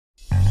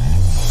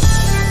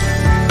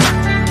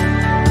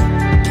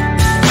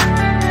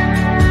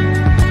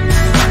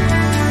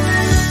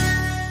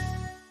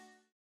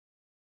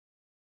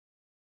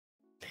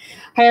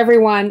Hi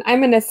everyone,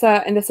 I'm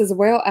Annissa, and this is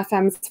Whale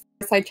FM's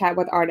Fireside Chat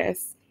with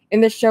Artists.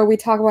 In this show, we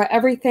talk about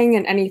everything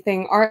and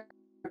anything art,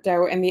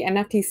 crypto, and the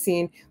NFT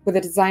scene with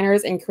the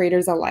designers and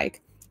creators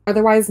alike,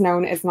 otherwise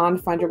known as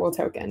non-fungible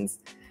tokens.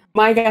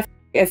 My guest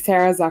is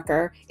Sarah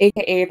Zucker,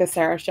 aka The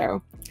Sarah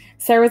Show.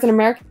 Sarah is an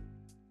American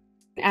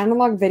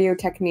analog video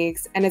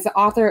techniques and is the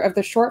author of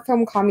the short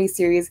film comedy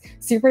series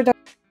Super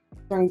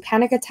during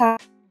Panic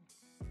Attack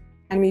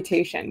and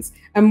Mutations,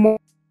 a more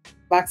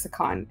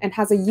lexicon, and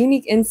has a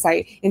unique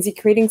insight into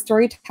creating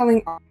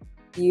storytelling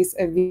use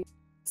of videos.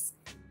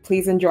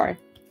 Please enjoy.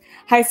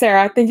 Hi,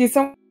 Sarah. Thank you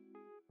so much.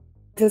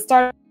 To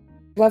start,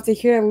 I'd love to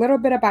hear a little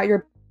bit about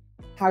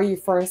how you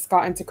first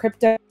got into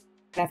crypto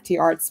NFT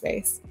art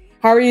space.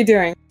 How are you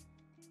doing?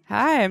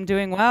 Hi, I'm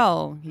doing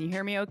well. Can you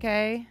hear me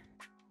okay?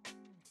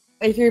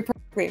 I hear you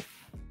perfectly.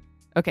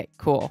 Okay,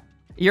 cool.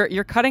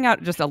 You're cutting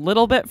out just a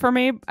little bit for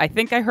me. I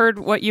think I heard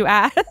what you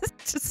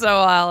asked,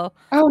 so I'll...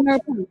 Oh, no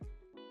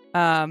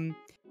problem.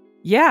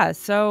 Yeah,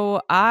 so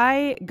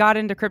I got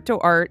into crypto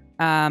art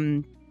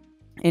in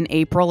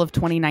April of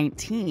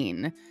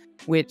 2019,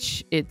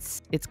 which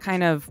it's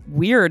kind of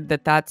weird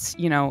that that's,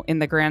 in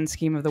the grand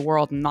scheme of the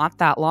world, not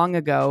that long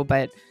ago,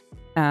 but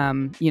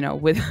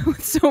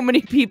with so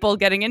many people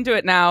getting into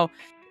it now,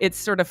 it's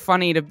sort of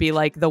funny to be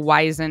like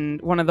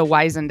one of the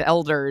wizened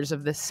elders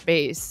of this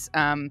space.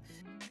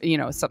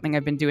 Something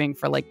I've been doing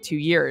for like 2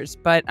 years.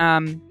 But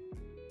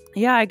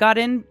yeah, I got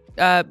in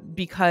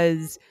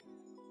because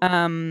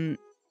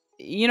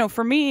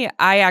for me,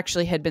 I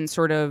actually had been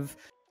sort of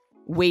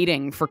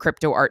waiting for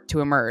crypto art to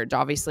emerge.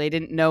 Obviously, I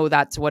didn't know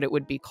that's what it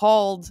would be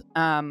called.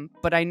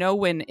 But I know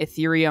when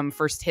Ethereum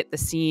first hit the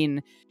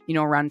scene,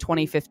 around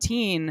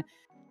 2015,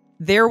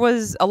 there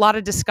was a lot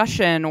of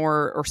discussion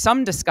or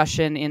some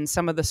discussion in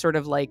some of the sort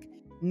of like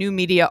new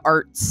media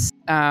arts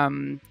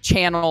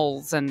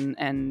channels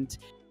and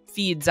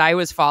feeds I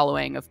was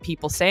following of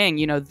people saying,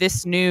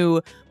 this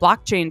new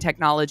blockchain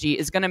technology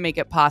is going to make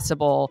it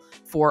possible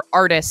for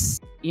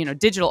artists,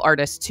 digital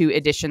artists to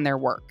edition their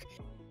work.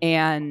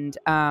 And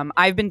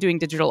I've been doing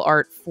digital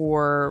art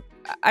for,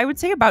 I would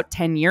say, about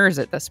 10 years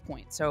at this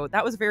point. So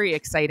that was very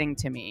exciting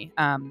to me.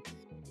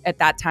 At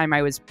that time,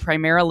 I was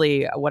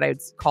primarily what I'd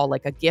call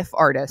like a GIF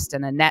artist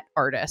and a net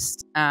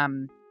artist,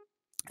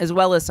 as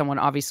well as someone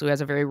obviously who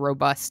has a very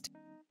robust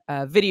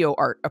video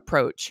art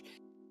approach.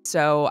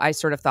 So I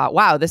sort of thought,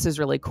 wow, this is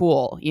really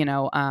cool. In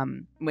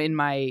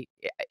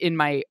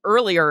my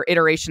earlier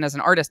iteration as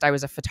an artist, I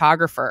was a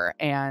photographer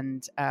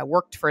and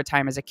worked for a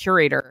time as a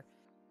curator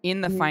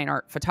in the fine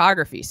art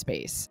photography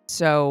space.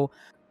 So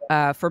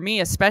for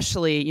me,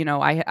 especially,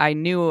 I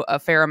knew a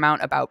fair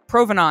amount about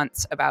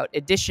provenance, about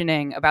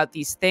editioning, about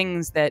these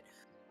things that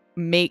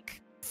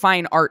make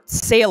fine art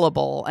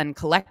saleable and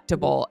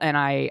collectible. And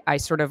I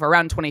sort of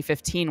around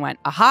 2015 went,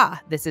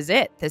 aha, this is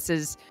it.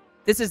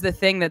 This is the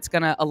thing that's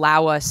going to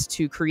allow us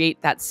to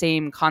create that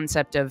same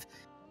concept of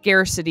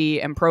scarcity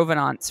and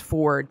provenance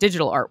for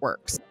digital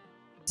artworks.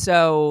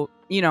 So,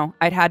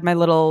 I'd had my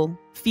little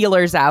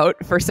feelers out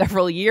for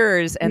several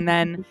years. And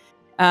then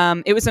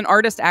it was an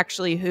artist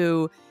actually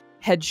who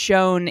had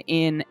shown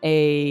in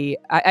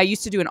I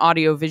used to do an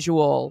audio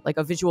visual, like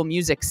a visual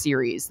music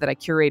series that I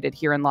curated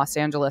here in Los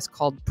Angeles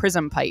called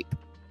Prism Pipe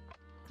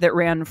that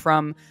ran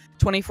from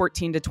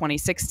 2014 to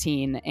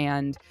 2016.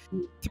 And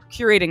through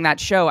curating that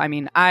show, I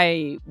mean,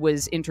 I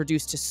was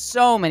introduced to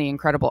so many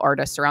incredible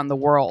artists around the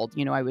world.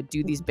 I would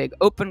do these big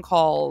open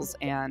calls,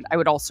 and I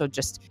would also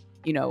just,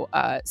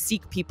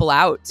 seek people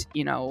out,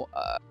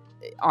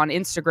 on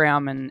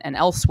Instagram and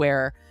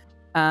elsewhere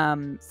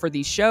for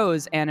these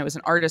shows. And it was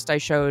an artist I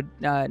showed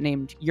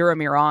named Yura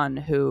Miron,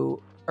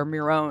 who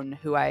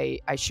I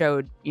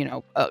showed,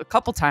 a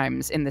couple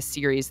times in this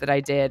series that I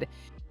did.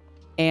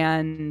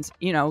 And,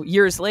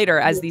 years later,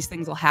 as these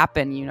things will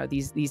happen,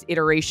 these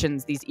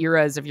iterations, these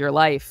eras of your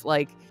life,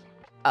 like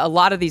a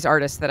lot of these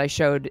artists that I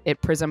showed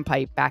at Prism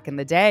Pipe back in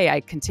the day,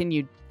 I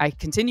continue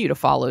to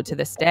follow to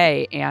this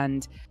day.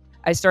 And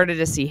I started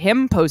to see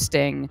him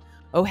posting,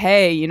 oh,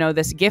 hey,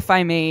 this GIF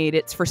I made,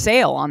 it's for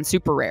sale on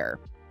Super Rare.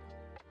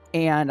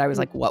 And I was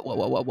like,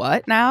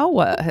 what now?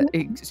 What?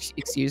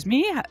 Excuse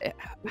me?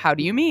 How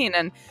do you mean?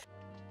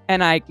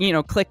 And I,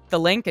 clicked the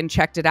link and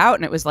checked it out.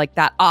 And it was like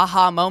that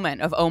aha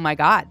moment of, oh my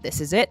God, this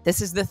is it.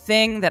 This is the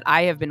thing that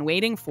I have been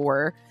waiting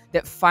for,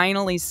 that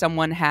finally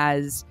someone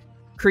has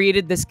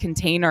created this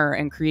container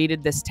and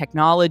created this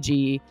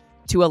technology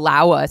to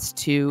allow us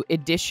to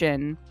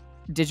edition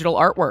digital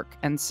artwork.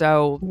 And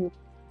so,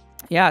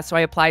 yeah, so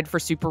I applied for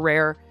Super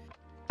Rare.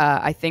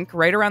 I think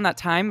right around that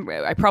time,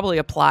 I probably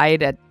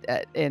applied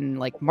in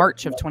like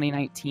March of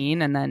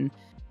 2019. And then,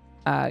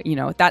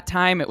 at that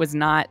time it was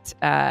not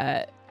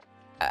to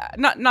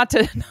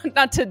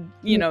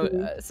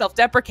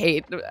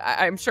self-deprecate.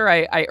 I'm sure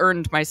I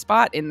earned my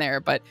spot in there,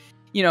 but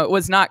it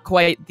was not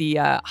quite the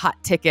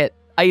hot ticket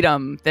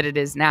item that it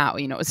is now.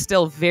 It was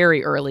still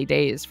very early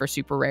days for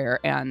Super Rare.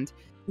 And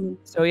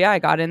so yeah, I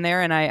got in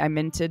there and I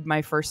minted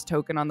my first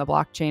token on the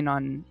blockchain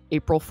on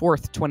April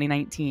 4th,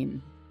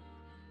 2019.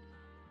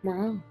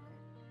 Wow.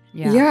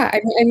 Yeah. Yeah,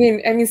 I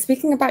mean,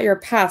 speaking about your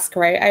past,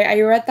 right?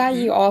 I read that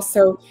Mhm. you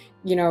also,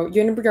 you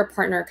and your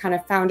partner kind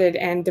of founded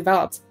and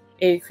developed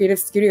a creative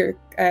studio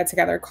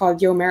together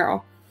called Yo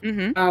Merrill.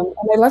 Mhm. And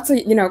I'd love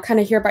to, kind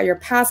of hear about your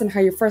past and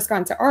how you first got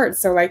into art.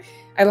 So, like,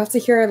 I'd love to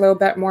hear a little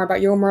bit more about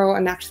Yo Merrill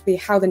and actually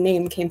how the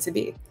name came to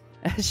be.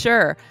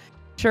 Sure.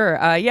 Sure.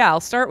 Yeah, I'll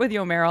start with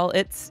Yo Merrill.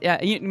 It's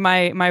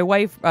my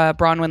wife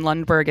Bronwyn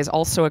Lundberg is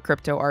also a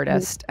crypto Mhm.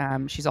 artist.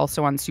 She's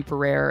also on Super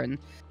Rare and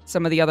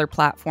some of the other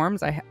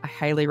platforms. I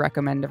highly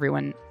recommend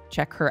everyone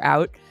check her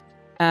out.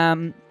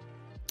 Um,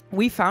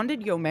 we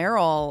founded Yo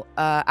Merrill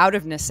out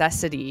of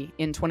necessity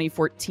in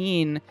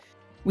 2014.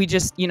 We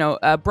just,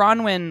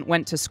 Bronwyn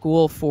went to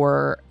school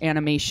for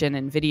animation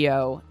and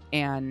video,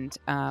 and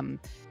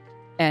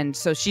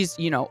so she's,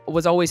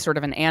 was always sort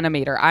of an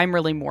animator. I'm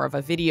really more of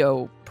a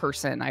video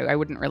person. I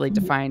wouldn't really Mhm.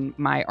 define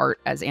my art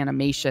as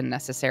animation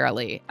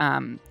necessarily,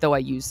 though I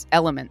use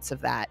elements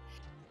of that.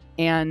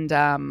 And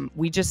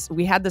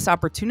we had this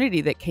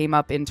opportunity that came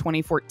up in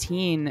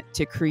 2014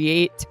 to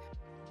create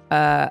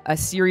a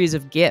series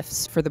of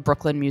gifts for the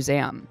Brooklyn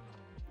Museum,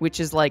 which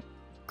is like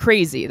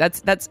crazy.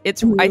 It's I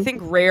Mhm.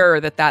 think rare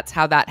that that's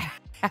how that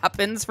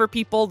happens for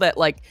people, that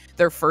like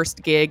their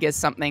first gig is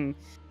something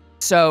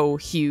so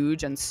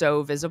huge and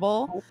so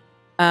visible.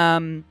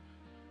 Um,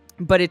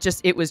 but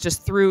it was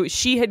just through,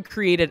 she had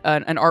created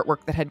an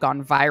artwork that had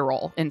gone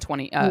viral in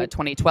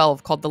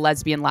 2012 called The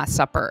Lesbian Last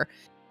Supper.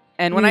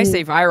 And when I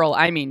say Mhm. viral,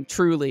 I mean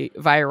truly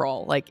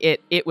viral. Like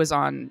it was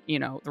on,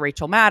 the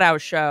Rachel Maddow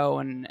show,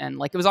 and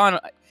like it was on.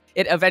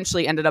 It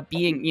eventually ended up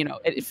being,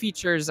 it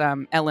features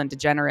Ellen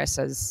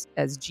DeGeneres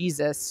as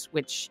Jesus,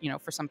 which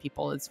for some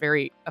people is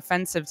very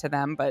offensive to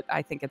them, but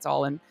I think it's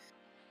all in.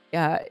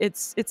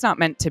 It's not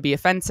meant to be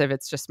offensive.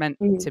 It's just meant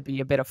Mhm. to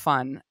be a bit of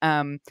fun.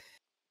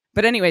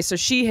 But anyway, so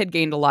she had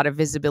gained a lot of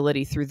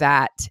visibility through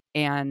that,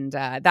 and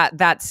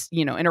that's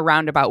in a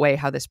roundabout way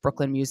how this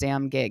Brooklyn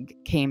Museum gig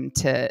came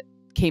to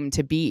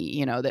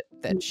be.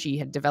 That she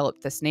had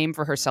developed this name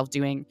for herself,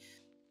 doing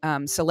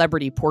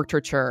celebrity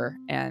portraiture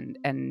and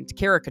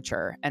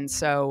caricature, and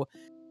so.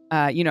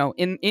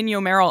 In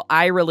Yo Merrill,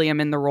 I really am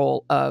in the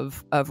role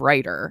of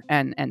writer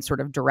and sort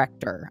of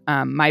director.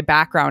 My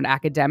background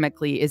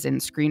academically is in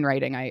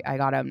screenwriting. I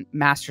got a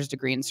master's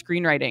degree in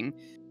screenwriting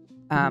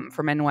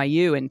from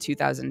NYU in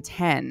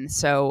 2010.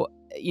 So,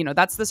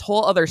 that's this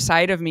whole other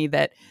side of me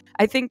that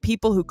I think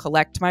people who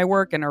collect my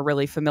work and are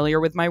really familiar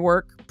with my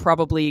work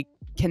probably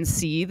can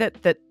see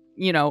that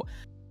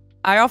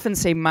I often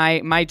say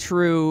my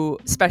true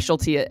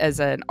specialty as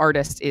an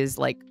artist is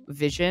like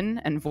vision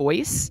and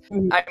voice.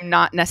 Mhm. I'm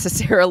not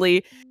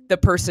necessarily the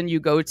person you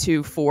go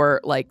to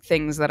for like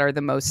things that are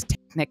the most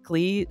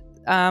technically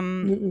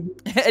Mhm.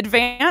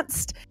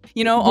 advanced.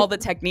 All the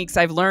techniques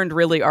I've learned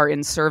really are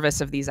in service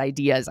of these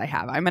ideas I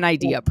have. I'm an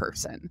idea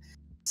person.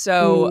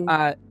 So,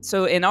 Mhm.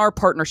 so in our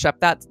partnership,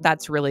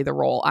 that's really the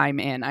role I'm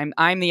in.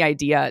 I'm the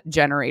idea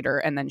generator,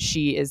 and then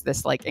she is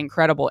this like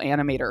incredible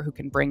animator who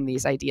can bring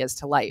these ideas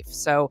to life.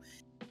 So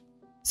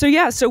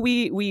yeah, so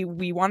we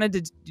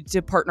wanted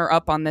to partner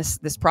up on this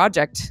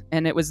project,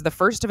 and it was the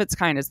first of its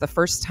kind. It's the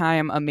first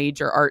time a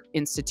major art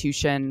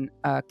institution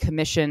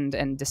commissioned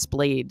and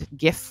displayed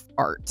GIF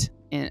art.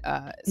 So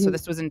Mhm.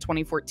 this was in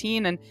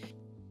 2014,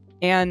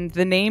 and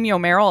the name Yo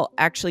Merrill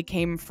actually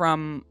came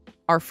from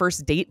our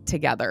first date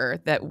together.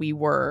 That we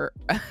were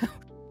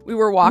we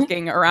were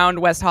walking around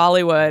West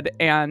Hollywood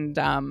and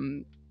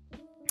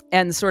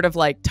sort of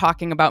like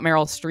talking about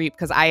Meryl Streep,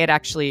 because I had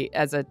actually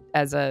as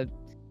a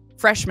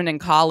freshman in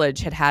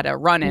college had a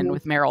run-in Mhm.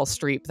 with Meryl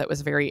Streep that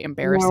was very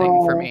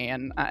embarrassing for No. me,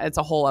 and it's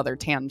a whole other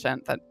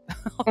tangent that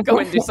I'll go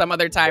into some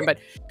other time.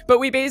 But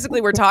we basically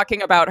were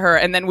talking about her,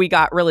 and then we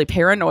got really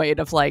paranoid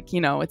of like,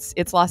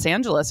 it's Los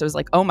Angeles. It was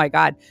like, oh my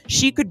God,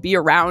 she could be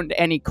around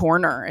any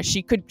corner.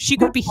 She could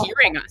be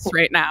hearing us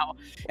right now.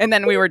 And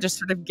then we were just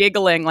sort of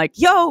giggling like,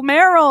 yo,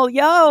 Meryl,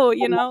 yo,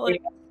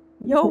 like,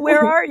 yo,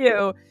 where are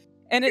you?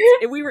 And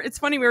it's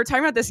funny, we were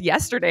talking about this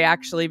yesterday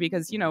actually,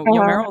 because Yo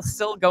Uh-huh. Merrill's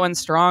still going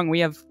strong. We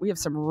have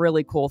some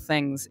really cool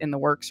things in the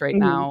works right Mhm.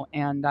 now,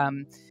 and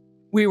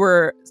we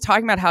were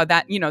talking about how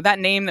that that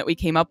name that we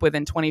came up with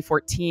in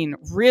 2014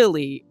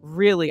 really,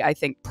 really, I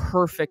think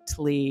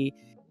perfectly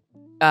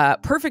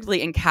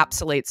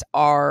encapsulates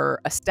our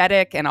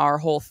aesthetic and our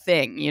whole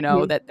thing.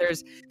 Mhm. That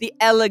there's the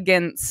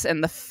elegance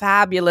and the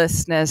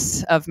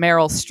fabulousness of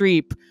Meryl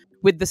Streep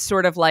with the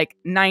sort of like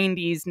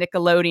 90s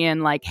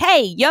Nickelodeon, like,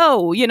 hey,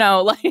 yo, like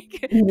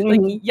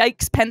Mhm.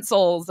 yikes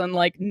pencils and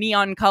like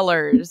neon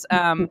colors.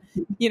 And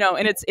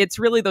it's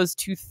really those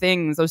two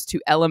things, those two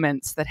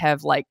elements that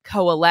have like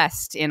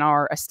coalesced in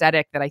our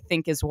aesthetic, that I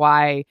think is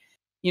why,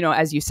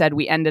 as you said,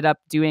 we ended up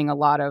doing a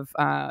lot of,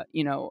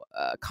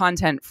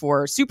 content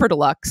for Super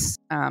Deluxe,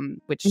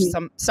 which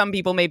Mhm. some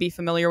people may be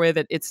familiar with.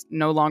 It's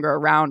no longer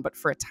around, but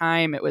for a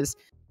time it was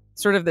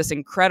sort of this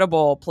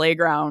incredible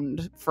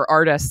playground for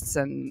artists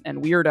and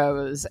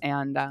weirdos,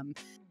 and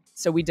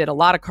so we did a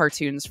lot of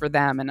cartoons for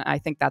them, and I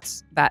think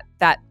that's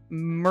that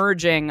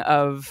merging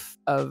of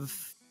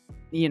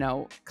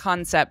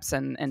concepts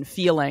and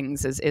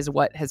feelings is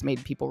what has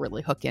made people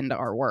really hook into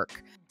our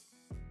work.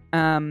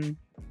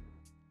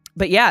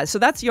 But yeah, so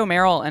that's Yo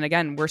Merrill. And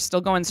again, we're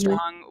still going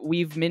strong.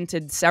 We've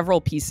minted several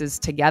pieces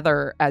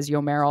together as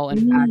Yo Merrill.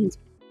 In fact,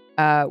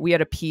 we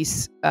had a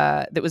piece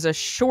that was a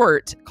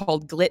short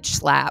called Glitch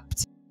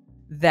Slapped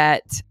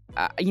that,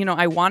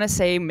 I want to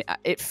say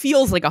it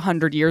feels like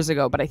 100 years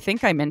ago, but I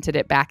think I minted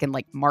it back in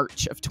like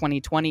March of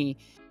 2020.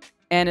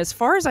 And as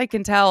far as I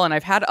can tell, and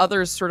I've had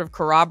others sort of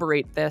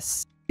corroborate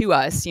this to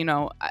us,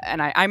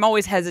 and I'm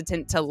always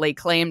hesitant to lay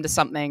claim to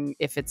something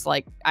if it's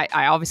like,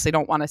 I obviously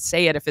don't want to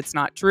say it if it's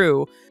not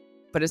true.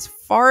 But as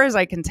far as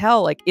I can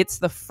tell, like it's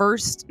the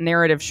first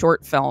narrative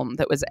short film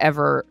that was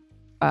ever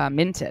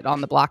minted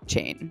on the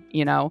blockchain,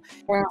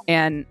 Wow.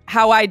 And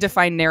how I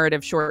define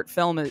narrative short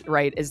film,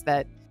 right, is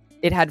that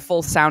it had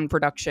full sound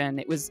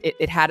production.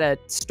 It had a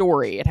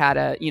story. It had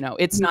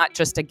it's not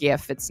just a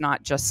GIF. It's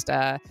not just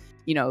a,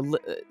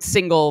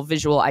 single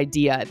visual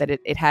idea, that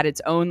it had its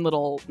own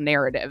little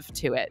narrative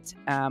to it.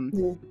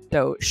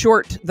 So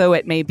short though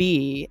it may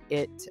be,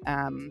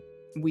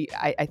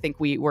 I think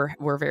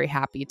we're very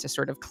happy to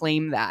sort of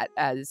claim that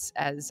as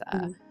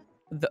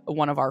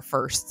one of our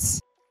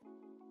firsts.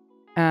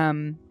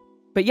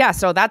 But yeah,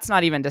 so that's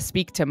not even to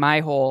speak to my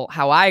whole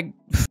how I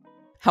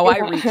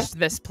reached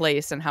this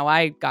place and how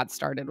I got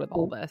started with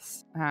all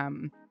this.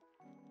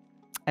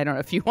 I don't know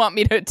if you want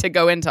me to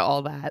go into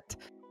all that.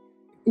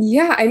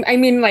 Yeah, I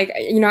mean, like,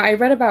 I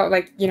read about,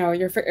 like,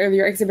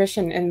 your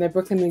exhibition in the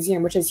Brooklyn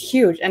Museum, which is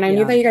huge. And I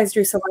knew that you guys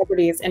drew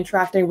celebrities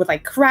interacting with,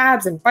 like,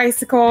 crabs and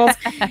bicycles.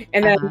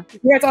 And then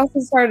you guys also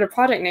started a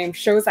project named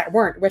Shows That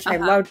Weren't, which I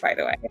loved, by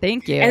the way.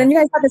 Thank you. And then you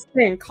guys had this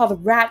thing called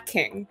Rat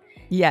King.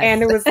 Yes.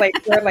 And it was like,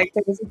 where, like,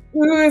 there was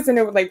fuse and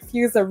it would like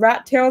fuse the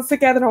rat tails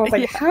together. And I was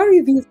like, how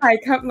do these guys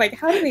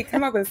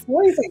come up with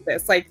stories like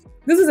this? Like,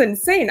 this is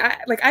insane.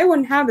 I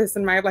wouldn't have this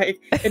in my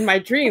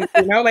dreams,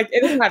 like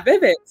it isn't that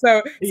vivid.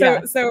 So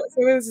it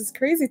was just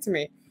crazy to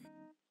me.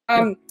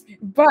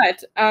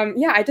 But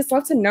I just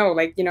love to know,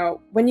 like,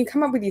 when you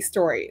come up with these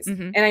stories,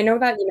 and I know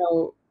that,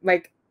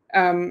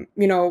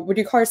 would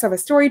you call yourself a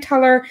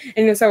storyteller?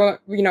 And so,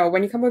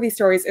 when you come up with these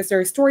stories, is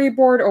there a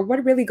storyboard or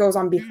what really goes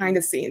on behind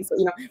the scenes? So,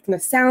 from the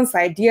sounds, the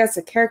ideas,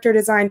 the character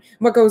design,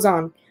 what goes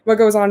on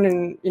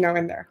in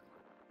there?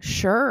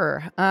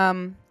 Sure.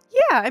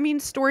 Yeah, I mean,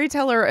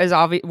 storyteller is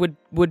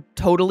would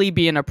totally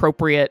be an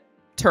appropriate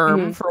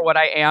term for what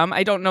I am.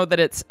 I don't know that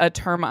it's a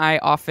term I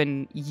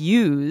often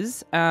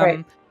use,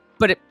 but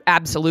it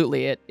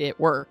absolutely it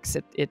works.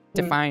 It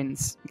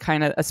defines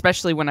kind of,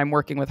 especially when I'm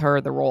working with her,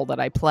 the role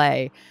that I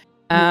play.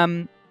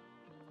 When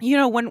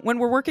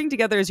we're working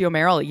together as Yo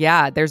Merrill,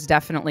 there's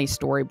definitely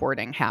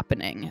storyboarding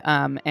happening.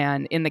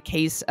 And in the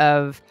case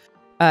of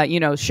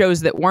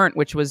Shows That Weren't,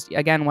 which was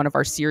again one of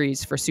our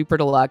series for Super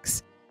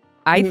Deluxe,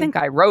 I think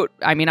I wrote,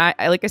 I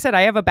like I said,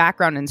 I have a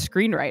background in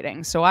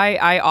screenwriting. So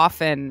I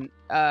often,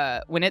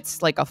 when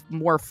it's like a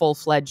more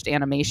full-fledged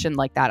animation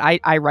like that,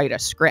 I write a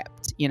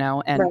script,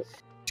 and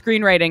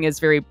screenwriting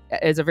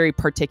is a very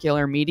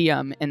particular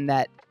medium in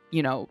that,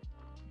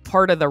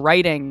 part of the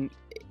writing,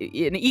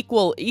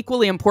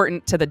 equally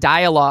important to the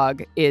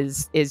dialogue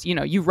is,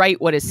 you write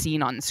what is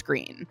seen on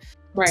screen.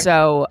 Right.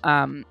 So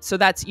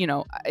that's,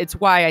 it's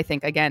why I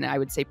think, again, I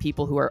would say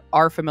people who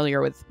are familiar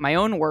with my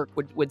own work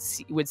would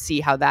see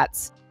how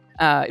that's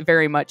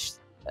very much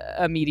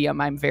a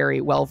medium I'm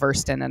very well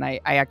versed in. And I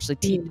actually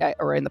teach,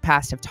 or in the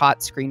past have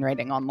taught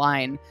screenwriting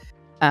online,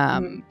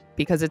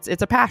 because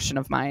it's a passion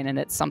of mine, and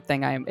it's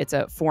something it's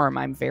a form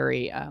I'm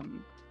very,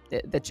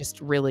 that just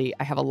really,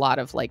 I have a lot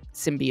of like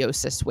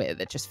symbiosis with.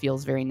 It just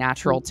feels very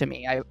natural to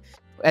me.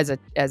 As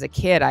a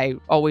kid, I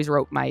always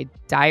wrote my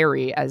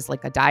diary as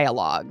like a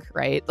dialogue,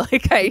 right?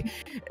 Like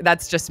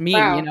that's just me,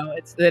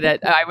 it's that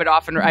I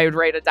would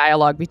write a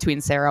dialogue between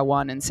Sarah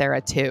 1 and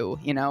Sarah 2,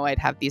 I'd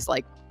have these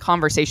like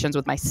conversations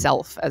with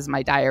myself as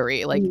my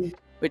diary, like,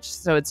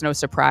 so it's no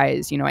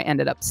surprise, I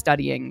ended up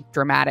studying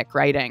dramatic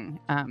writing,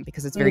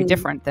 because it's very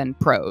different than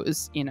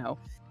prose, and,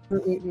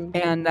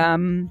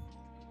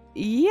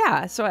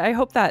 so I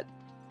hope that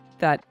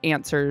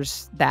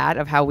answers that,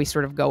 of how we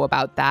sort of go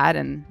about that.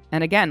 And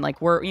again,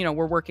 like we're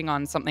working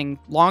on something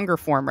longer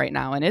form right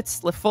now, and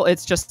it's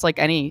just like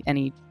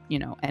any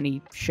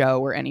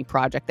show or any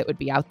project that would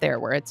be out there,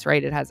 where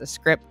it has a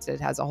script, it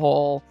has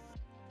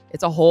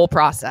it's a whole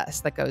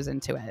process that goes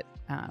into it,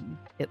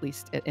 at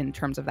least in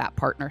terms of that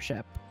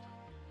partnership.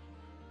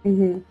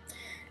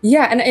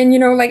 Yeah,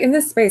 and like in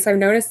this space, I've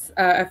noticed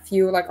a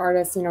few like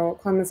artists, call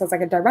themselves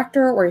like a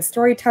director or a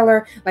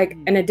storyteller, like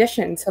in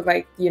addition to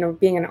like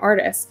being an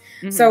artist.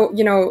 So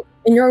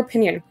in your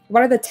opinion,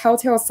 what are the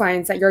telltale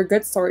signs that you're a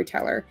good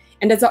storyteller?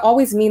 And does it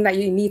always mean that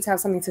you need to have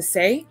something to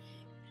say?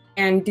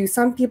 And do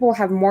some people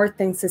have more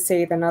things to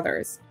say than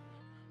others?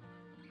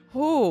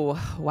 Oh,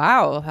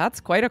 wow, that's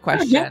quite a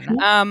question.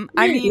 I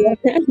mean,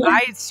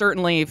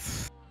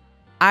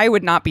 I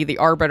would not be the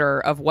arbiter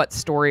of what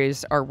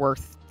stories are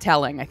worth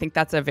telling. I think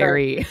that's a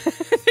very,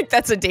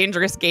 that's a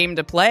dangerous game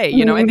to play.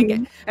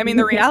 I mean,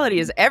 the reality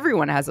is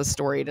everyone has a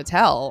story to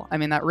tell. I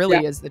mean, that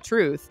really is the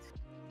truth.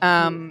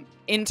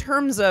 In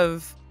terms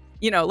of,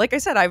 like I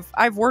said,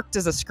 I've worked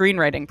as a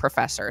screenwriting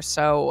professor.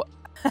 So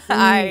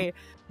I,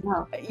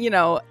 Wow. you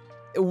know,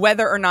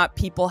 whether or not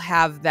people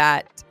have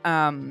that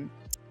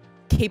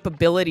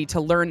capability to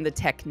learn the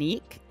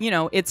technique, you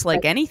know, it's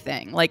like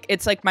anything. Like,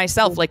 it's like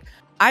myself, like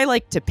I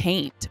like to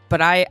paint,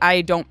 but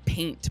I don't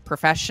paint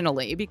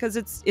professionally because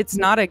it's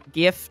not a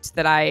gift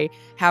that I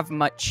have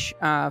much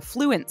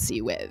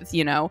fluency with,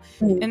 you know.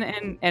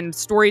 And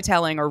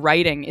storytelling or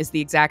writing is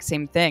the exact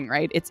same thing,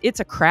 right? It's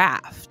a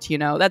craft, you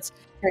know. That's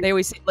they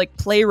always say, like,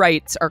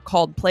 playwrights are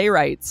called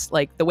playwrights,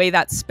 like the way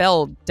that's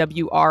spelled,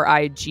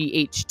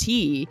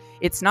 WRIGHT.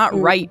 It's not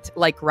right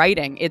like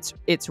writing. It's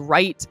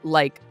right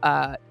like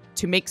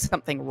to make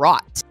something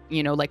rot,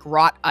 you know, like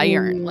wrought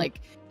iron.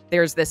 Like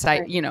there's this,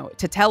 you know,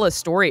 to tell a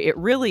story, it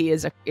really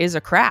is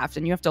a craft,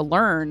 and you have to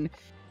learn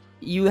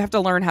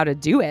how to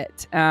do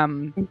it.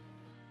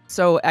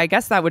 So I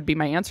guess that would be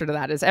my answer to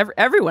that, is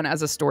everyone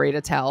has a story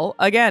to tell.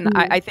 Again,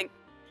 I think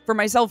for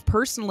myself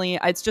personally,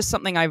 it's just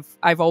something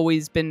I've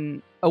always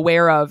been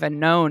aware of and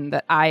known,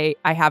 that I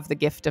have the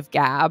gift of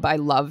gab. I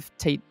love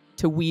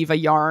to weave a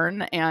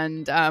yarn,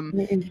 and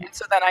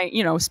so then I,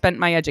 you know, spent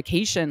my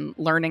education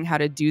learning how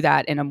to do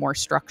that in a more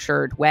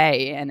structured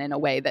way, and in a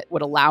way that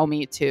would allow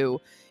me to,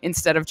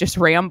 instead of just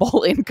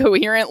ramble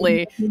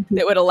incoherently,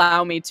 that would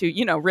allow me to,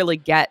 you know, really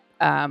get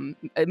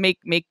make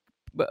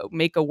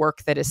a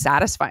work that is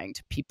satisfying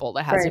to people,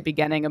 that has a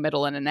beginning, a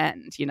middle, and an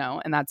end, you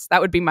know. And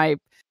that would be my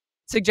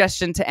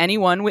suggestion to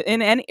anyone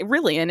in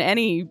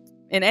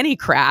any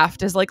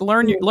craft, is like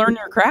learn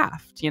your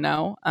craft, you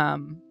know.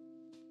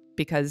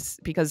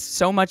 Because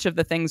so much of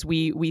the things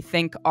we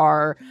think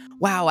are,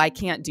 wow, I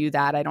can't do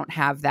that, I don't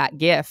have that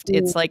gift.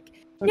 It's like,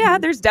 yeah,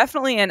 there's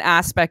definitely an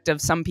aspect of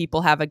some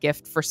people have a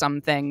gift for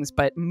some things,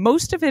 but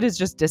most of it is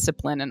just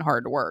discipline and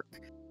hard work.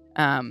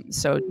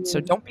 So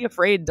don't be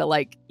afraid to,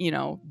 like, you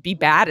know, be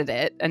bad at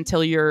it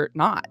until you're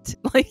not.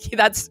 Like,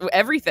 that's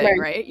everything,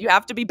 right? You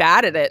have to be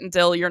bad at it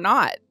until you're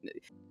not,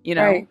 you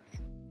know?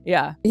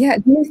 Yeah. Yeah.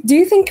 Do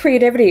you think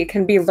creativity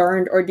can be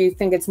learned, or do you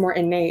think it's more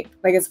innate,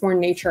 like it's more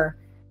nature?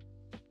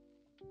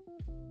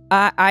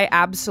 I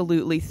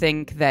absolutely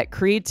think that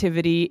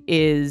creativity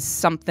is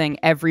something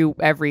every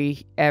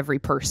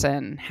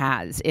person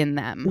has in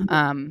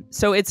them.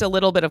 So it's a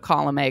little bit of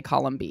column A,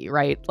 column B,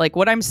 right? Like,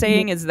 what I'm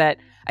saying is that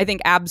I think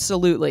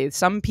absolutely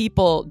some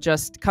people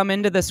just come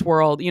into this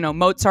world. You know,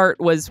 Mozart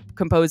was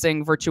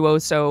composing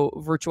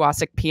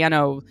virtuosic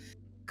piano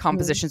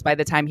compositions by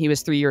the time he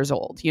was 3 years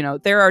old. You know,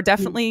 there are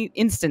definitely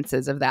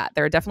instances of that.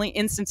 There are definitely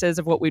instances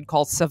of what we'd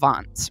call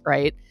savants,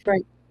 right?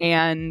 Right.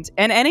 And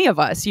any of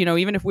us, you know,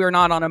 even if we're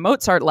not on a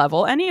Mozart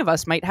level, any of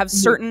us might have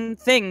certain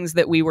things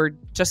that we were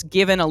just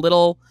given a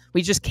little,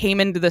 we just came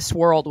into this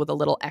world with a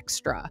little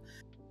extra.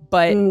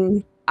 But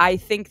I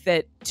think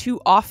that too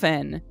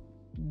often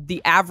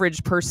the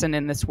average person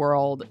in this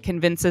world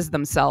convinces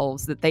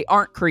themselves that they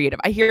aren't creative.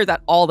 I hear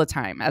that all the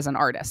time as an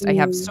artist. I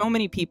have so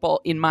many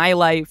people in my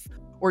life,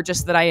 or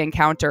just that I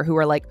encounter, who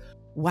are like,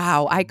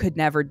 wow, I could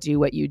never do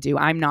what you do.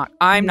 I'm not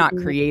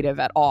creative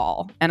at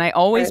all. And I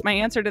always, my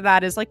answer to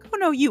that is like, oh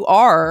no, you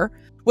are.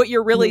 What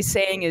you're really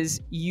saying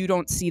is you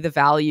don't see the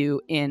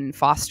value in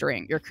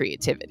fostering your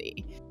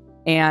creativity.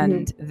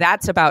 And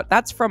that's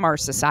from our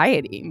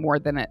society more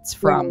than it's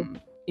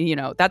from, you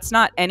know, that's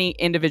not any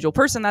individual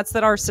person. That's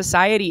that our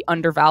society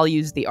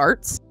undervalues the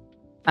arts.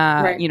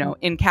 You know,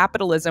 in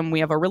capitalism, we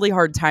have a really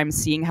hard time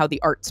seeing how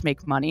the arts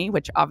make money,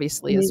 which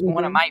obviously is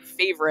one of my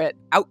favorite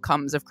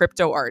outcomes of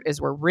crypto art, is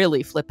we're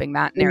really flipping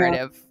that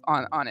narrative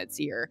on its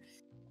ear.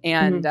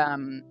 And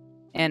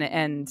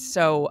and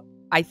so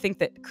I think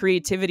that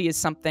creativity is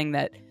something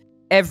that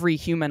every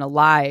human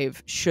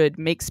alive should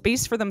make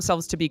space for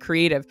themselves to be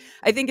creative.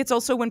 I think it's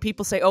also when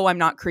people say, oh, I'm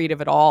not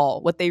creative at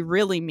all, what they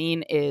really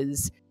mean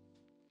is,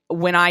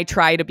 when I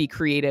try to be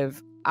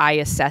creative, I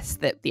assess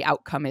that the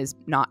outcome is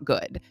not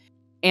good.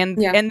 And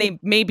they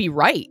may be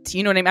right.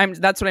 You know what I mean?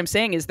 That's what I'm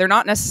saying, is they're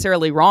not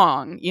necessarily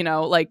wrong, you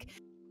know, like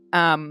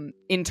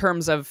in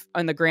terms of,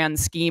 in the grand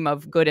scheme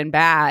of good and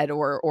bad,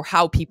 or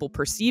how people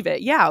perceive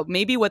it. Yeah,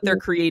 maybe what they're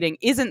creating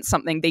isn't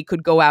something they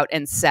could go out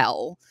and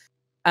sell.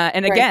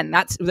 And again,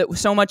 that's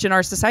so much in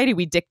our society,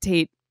 we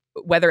dictate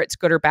whether it's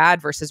good or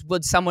bad versus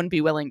would someone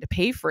be willing to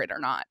pay for it or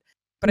not.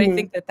 But I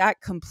think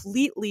that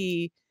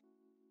completely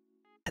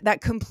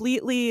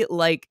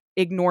like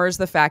ignores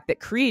the fact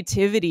that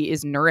creativity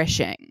is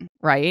nourishing,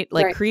 right?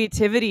 Like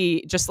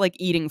creativity, just like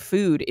eating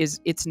food,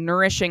 it's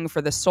nourishing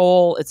for the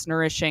soul, it's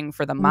nourishing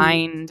for the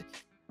mind.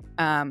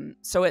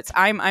 So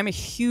I'm a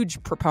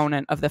huge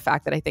proponent of the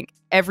fact that I think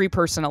every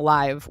person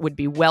alive would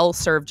be well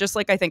served, just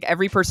like I think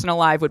every person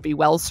alive would be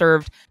well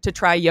served to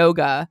try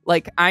yoga.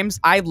 Like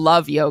I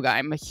love yoga.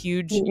 I'm a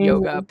huge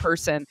yoga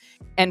person.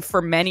 And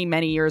for many,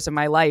 many years of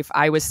my life,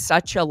 I was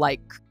such a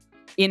like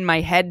in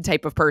my head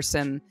type of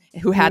person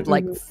who had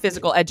like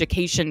physical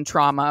education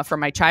trauma from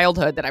my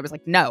childhood, that I was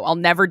like, no, I'll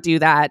never do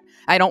that.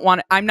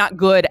 I'm not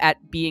good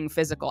at being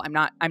physical.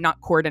 I'm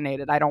not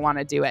coordinated. I don't want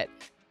to do it.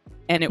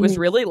 And it was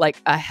really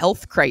like a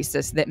health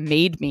crisis that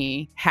made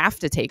me have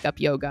to take up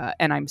yoga.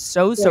 And I'm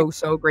so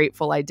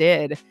grateful I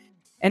did.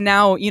 And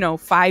now, you know,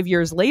 5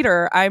 years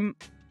later, I'm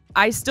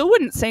I still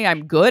wouldn't say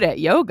I'm good at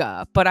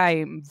yoga, but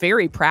I'm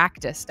very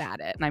practiced at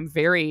it and I'm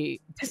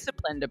very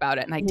disciplined about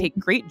it and I take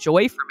great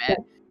joy from it.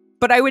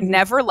 But I would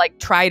never like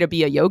try to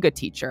be a yoga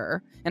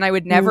teacher, and I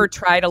would never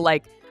try to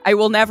like, I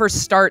will never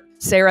start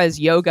Sarah's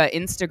yoga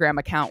Instagram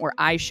account where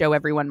I show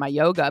everyone my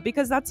yoga,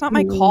 because that's not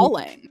my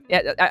calling.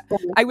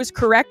 I was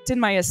correct in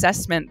my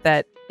assessment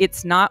that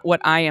it's not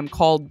what I am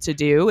called to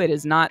do. It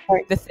is not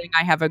the thing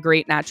I have a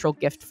great natural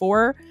gift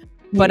for.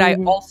 But I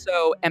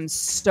also am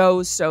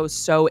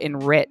so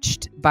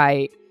enriched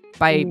by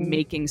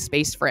making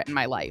space for it in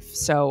my life.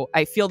 So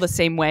I feel the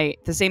same way.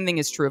 The same thing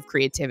is true of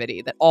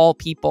creativity, that all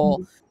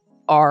people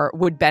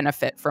would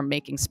benefit from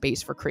making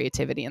space for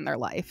creativity in their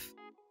life.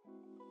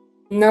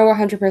 No,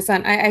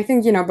 100%. I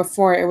think,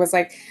 before it was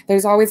like,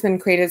 there's always been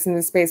creatives in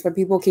the space, but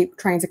people keep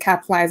trying to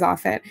capitalize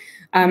off it.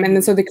 And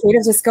then so the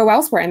creatives just go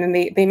elsewhere, and then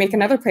they make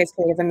another place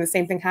creative, and the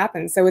same thing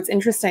happens. So it's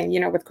interesting,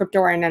 with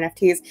crypto art and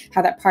NFTs,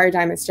 how that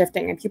paradigm is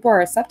shifting and people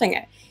are accepting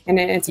it. And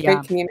it's a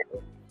great community.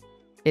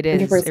 It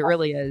is. 100%. It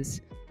really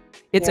is.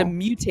 It's a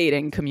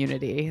mutating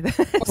community,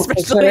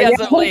 especially as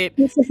of late.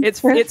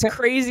 It's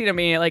crazy to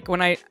me. Like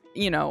when I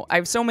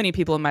have so many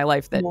people in my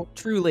life that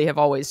truly have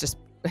always just,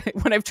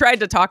 when I've tried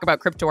to talk about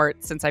crypto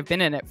art since I've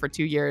been in it for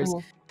 2 years,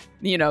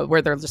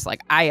 where they're just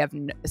like,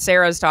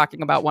 Sarah's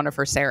talking about one of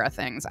her Sarah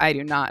things. I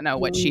do not know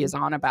what she is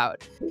on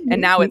about. And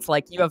now it's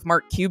like, you have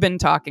Mark Cuban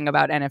talking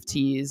about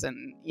NFTs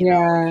and,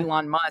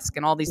 Elon Musk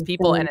and all these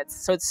people. And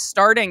it's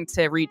starting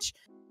to reach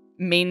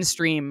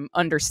mainstream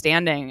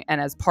understanding.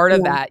 And as part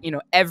of that,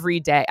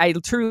 every day, I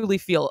truly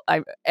feel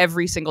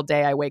every single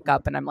day I wake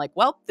up and I'm like,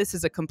 well, this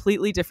is a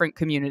completely different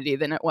community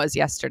than it was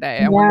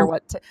yesterday. I wonder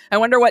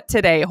what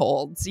today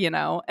holds,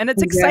 and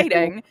it's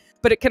exciting,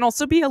 but it can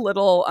also be a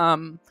little,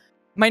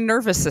 my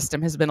nervous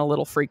system has been a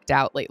little freaked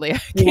out lately.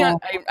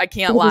 I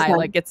can't lie.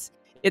 Like it's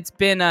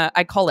been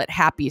I call it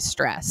happy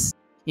stress.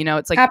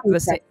 It's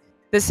like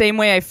the same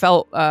way I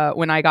felt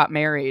when I got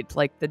married,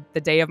 like the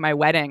day of my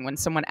wedding, when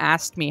someone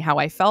asked me how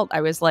I felt,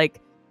 I was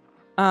like,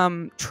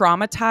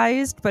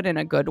 traumatized, but in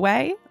a good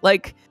way.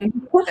 Like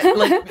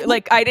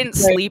I didn't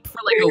sleep for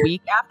like a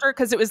week after,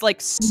 because it was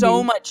like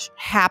so much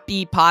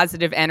happy,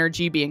 positive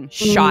energy being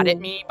shot at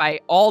me by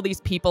all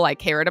these people I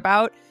cared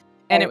about.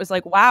 And it was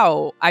like,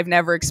 wow, I've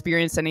never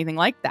experienced anything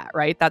like that,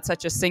 right? That's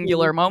such a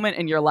singular moment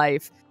in your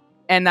life.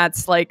 And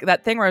that's like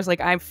that thing where I was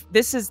like,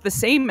 this is the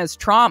same as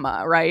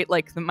trauma, right?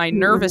 Like my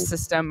nervous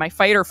system, my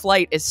fight or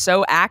flight is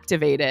so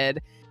activated,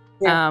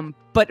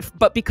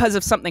 but because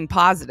of something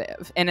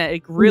positive. And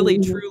it really,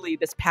 truly,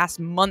 this past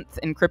month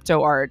in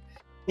crypto art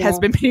has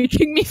been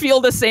making me feel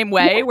the same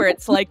way, where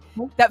it's like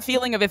that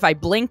feeling of if I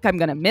blink, I'm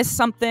going to miss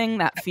something,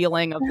 that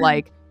feeling of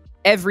like,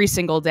 every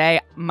single day,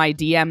 my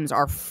DMs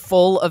are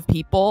full of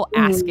people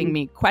asking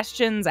me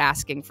questions,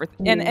 asking for,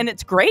 and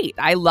it's great.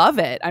 I love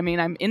it. I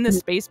mean, I'm in this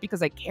space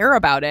because I care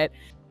about it.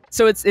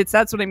 So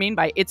that's what I mean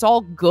by it's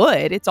all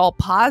good. It's all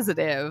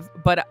positive,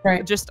 but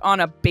just on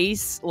a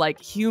base,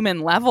 like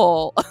human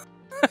level,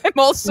 I'm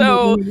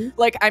also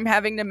like, I'm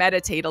having to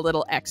meditate a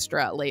little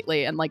extra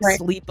lately and like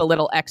sleep a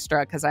little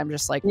extra, because I'm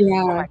just like,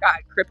 oh my God,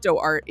 crypto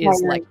art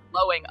is like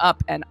blowing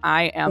up, and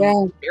I am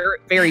very,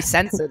 very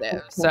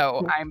sensitive.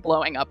 So I'm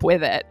blowing up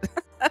with it.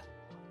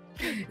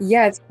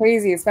 Yeah, it's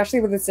crazy,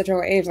 especially with this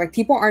digital age. Like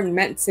people aren't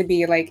meant to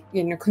be like,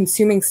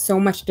 consuming so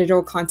much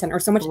digital content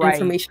or so much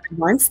information at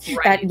once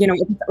that,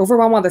 it's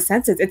overwhelm all the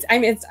senses.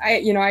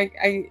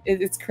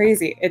 It's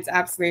crazy. It's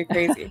absolutely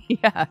crazy.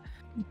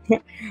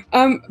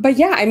 But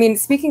yeah, I mean,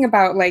 speaking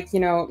about like,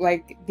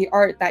 like the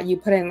art that you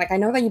put in, like I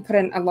know that you put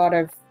in a lot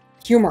of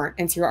humor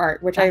into your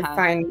art, which I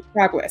find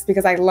fabulous,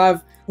 because I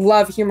love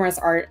humorous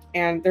art,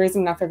 and there isn't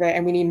enough of it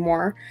and we need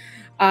more.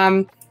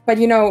 But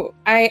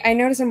I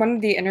noticed in one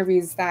of the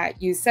interviews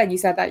that you said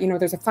that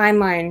there's a fine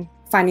line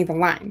finding the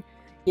line.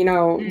 You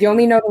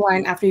only know the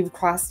line after you've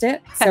crossed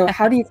it. So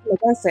how do you feel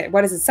against it?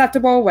 What is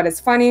acceptable? What is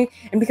funny?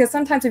 And because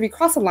sometimes if you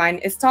cross a line,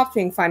 it stops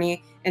being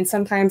funny, and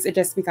sometimes it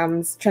just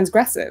becomes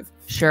transgressive.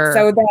 Sure.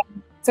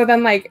 So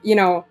then like,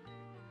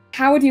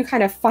 how would you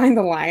kind of find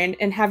the line,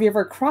 and have you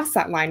ever crossed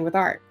that line with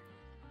art?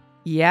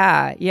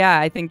 Yeah.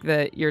 I think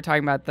that you're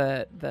talking about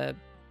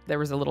there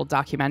was a little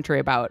documentary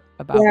about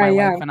my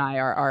wife and I,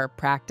 our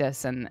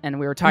practice, and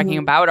we were talking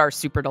about our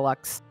super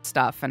deluxe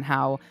stuff, and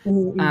how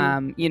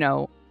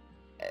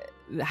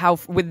how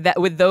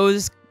with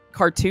those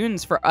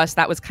cartoons, for us,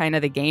 that was kind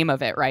of the game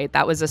of it, right?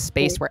 That was a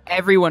space where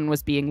everyone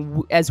was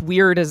being as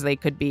weird as they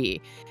could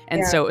be.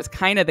 And so it was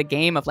kind of the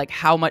game of like,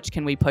 how much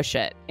can we push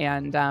it?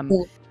 And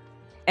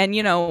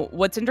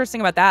what's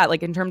interesting about that,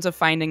 like in terms of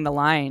finding the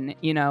line,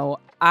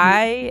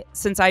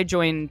 since I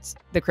joined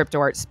the crypto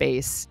art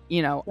space,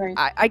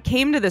 I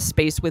came to this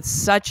space with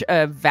such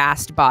a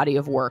vast body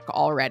of work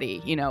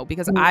already,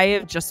 because I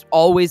have just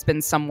always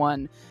been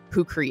someone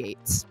who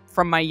creates.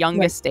 From my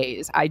youngest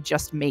days, I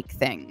just make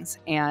things.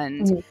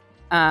 And,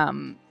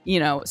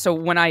 so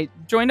when I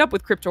joined up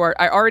with crypto art,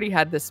 I already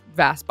had this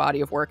vast body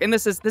of work. And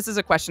this is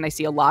a question I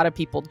see a lot of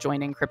people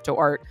joining crypto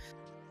art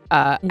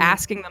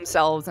asking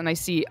themselves, and I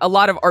see a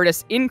lot of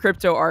artists in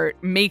crypto art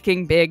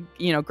making big,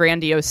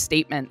 grandiose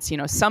statements.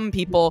 Some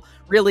people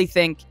really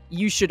think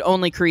you should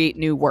only create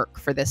new work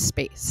for this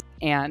space.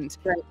 And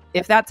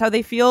if that's how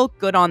they feel,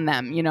 good on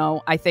them.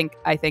 I think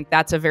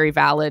that's a very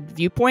valid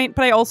viewpoint.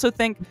 But I also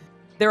think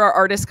there are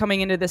artists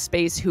coming into this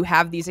space who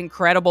have these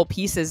incredible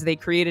pieces they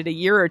created a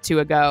year or two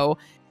ago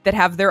that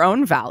have their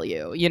own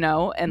value,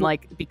 and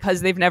like,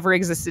 because they've never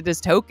existed as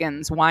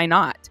tokens, why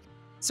not?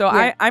 So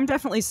I'm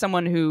definitely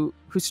someone who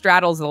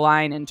straddles the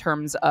line in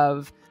terms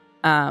of,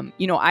 I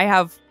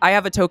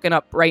have a token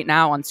up right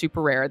now on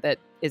Super Rare that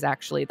is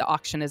actually, the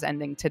auction is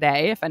ending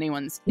today, if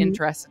anyone's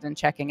interested in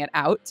checking it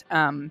out,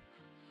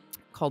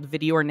 called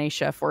Video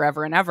Annissa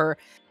Forever and Ever.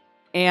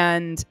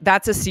 And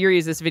that's a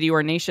series, this Video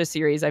Annissa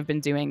series I've been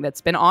doing that's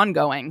been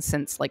ongoing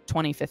since like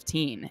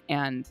 2015.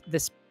 And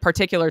this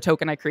particular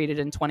token I created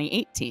in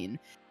 2018.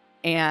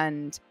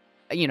 And,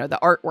 the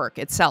artwork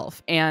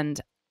itself.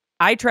 And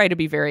I try to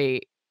be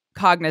very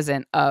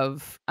cognizant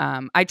of,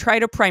 I try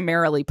to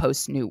primarily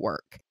post new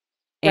work.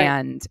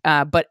 And,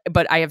 but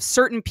I have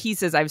certain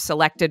pieces I've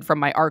selected from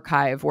my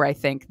archive where I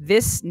think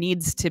this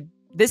needs to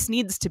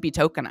be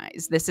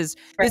tokenized. This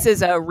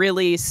is a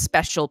really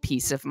special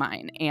piece of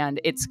mine. And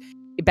it's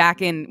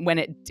back in when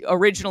it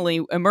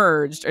originally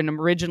emerged and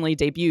originally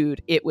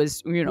debuted, it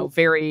was,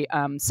 very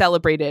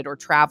celebrated or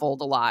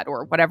traveled a lot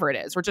or whatever it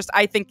is, or just,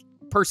 I think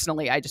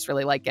personally, I just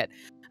really like it.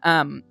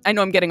 I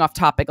know I'm getting off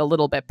topic a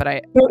little bit, but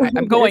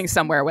I'm going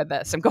somewhere with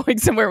this.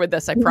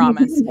 I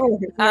promise.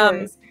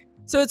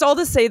 So it's all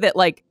to say that,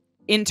 like,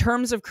 in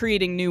terms of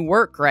creating new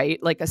work,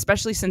 right? Like,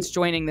 especially since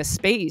joining this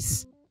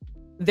space,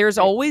 there's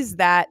always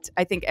that,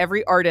 I think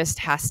every artist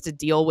has to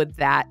deal with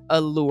that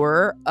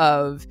allure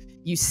of,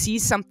 you see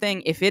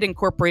something, if it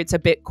incorporates a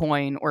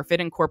Bitcoin or if it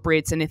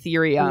incorporates an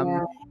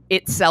Ethereum,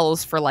 it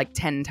sells for like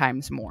 10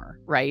 times more,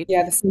 right?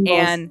 Yeah, the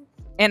symbols.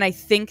 And I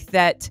think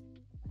that,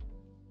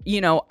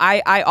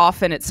 I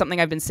often, it's something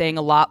I've been saying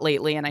a lot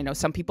lately, and I know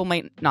some people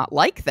might not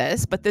like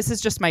this, but this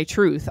is just my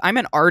truth. I'm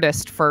an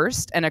artist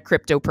first and a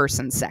crypto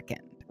person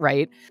second,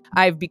 right?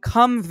 I've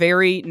become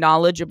very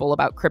knowledgeable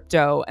about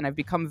crypto, and I've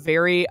become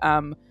very,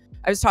 I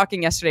was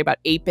talking yesterday about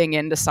aping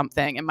into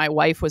something, and my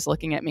wife was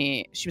looking at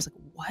me. She was like,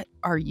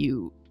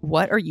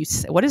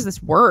 what is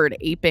this word,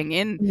 aping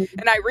in?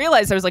 And I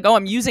realized, I was like, oh,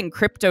 I'm using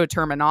crypto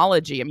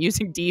terminology. I'm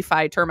using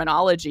DeFi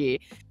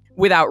terminology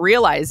without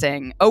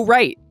realizing, oh,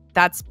 right.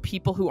 That's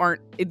people who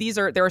aren't,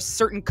 there are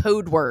certain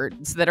code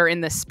words that are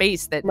in this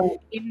space that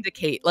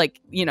indicate, like,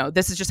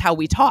 this is just how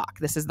we talk.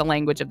 This is the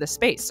language of this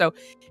space. So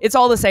it's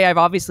all to say, I've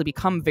obviously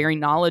become very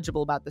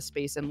knowledgeable about the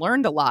space and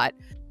learned a lot.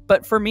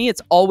 But for me,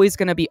 it's always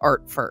going to be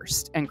art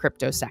first and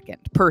crypto second,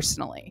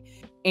 personally.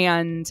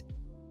 And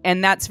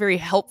that's very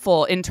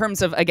helpful in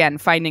terms of, again,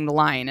 finding the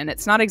line. And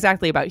it's not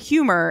exactly about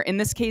humor. In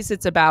this case,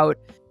 it's about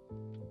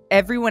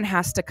everyone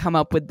has to come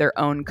up with their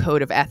own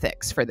code of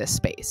ethics for this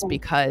space,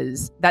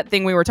 because that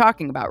thing we were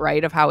talking about,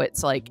 right, of how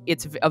it's like,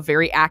 it's a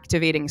very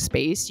activating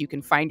space. You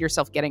can find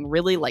yourself getting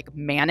really like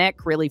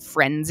manic, really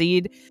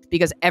frenzied,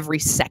 because every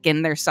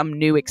second there's some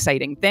new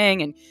exciting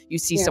thing, and you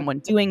see someone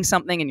doing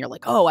something and you're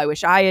like, oh, I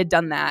wish I had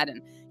done that.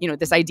 And,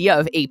 this idea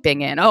of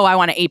aping in, oh, I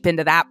want to ape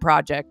into that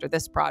project or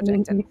this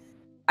project. And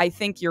I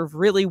think you're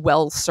really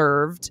well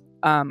served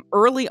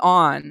early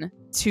on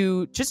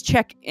to just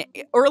check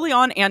early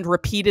on and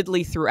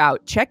repeatedly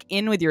throughout, check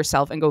in with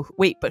yourself and go,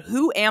 wait, but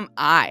who am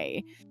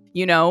I?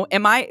 Am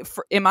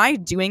I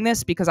doing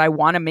this because I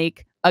want to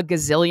make a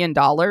gazillion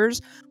dollars?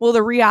 Well,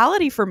 the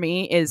reality for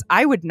me is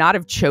I would not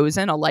have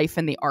chosen a life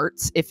in the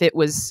arts if it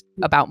was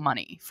about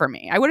money for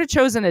me. I would have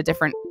chosen a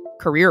different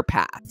career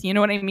path. You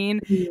know what I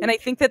mean? And I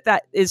think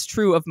that is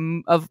true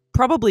of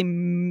probably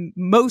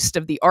most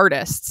of the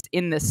artists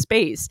in this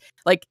space.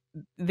 Like,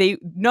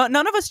 none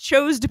of us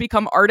chose to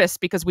become artists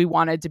because we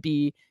wanted to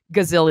be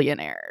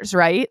gazillionaires,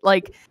 right?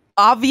 Like,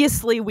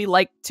 obviously we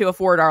like to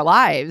afford our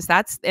lives.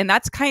 That's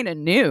kind of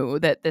new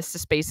that this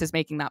space is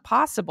making that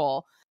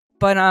possible.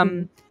 But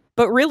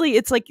really,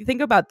 it's like,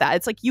 think about that.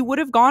 It's like, you would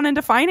have gone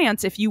into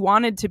finance if you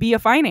wanted to be a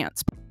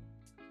finance.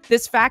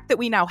 This fact that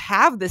we now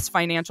have this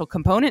financial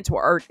component to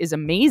art is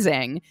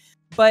amazing.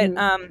 But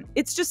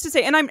it's just to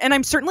say, and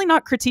I'm certainly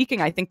not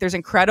critiquing. I think there's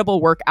incredible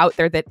work out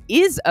there that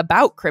is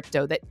about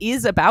crypto, that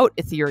is about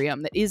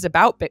Ethereum, that is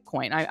about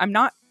Bitcoin. I'm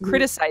not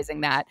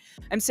criticizing that.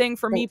 I'm saying,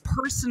 for me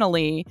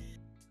personally,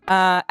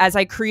 as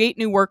I create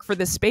new work for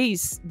this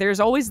space, there's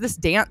always this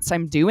dance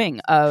I'm doing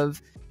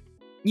of,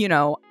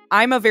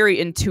 I'm a very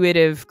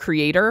intuitive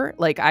creator.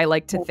 Like, I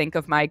like to think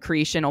of my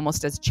creation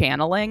almost as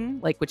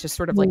channeling, like, which is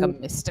sort of like a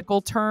mystical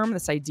term,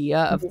 this idea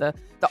of the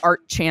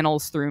art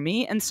channels through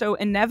me. And so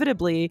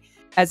inevitably,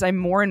 as I'm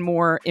more and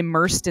more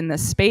immersed in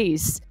this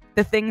space,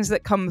 the things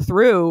that come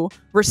through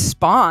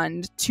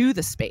respond to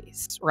the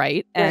space,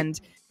 right? And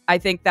I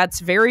think that's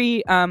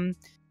very,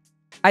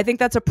 I think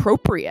that's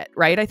appropriate,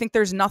 right? I think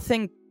there's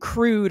nothing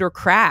crude or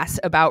crass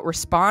about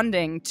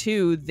responding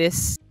to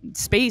this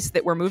space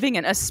that we're moving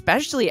in,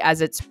 especially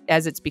as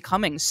it's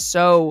becoming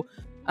so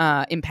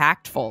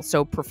impactful,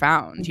 so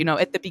profound. You know,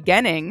 at the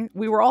beginning,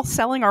 we were all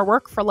selling our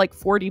work for like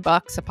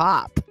 $40 a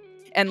pop.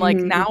 And like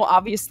now,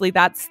 obviously,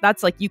 that's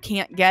like you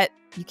can't get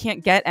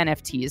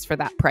NFTs for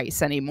that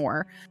price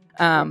anymore.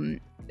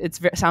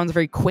 Sounds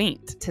very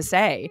quaint to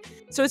say.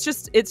 So it's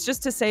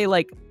just to say,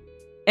 like,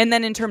 and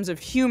then in terms of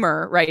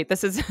humor, right?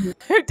 This is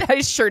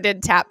I sure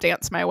did tap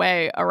dance my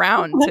way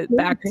around to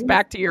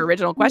back to your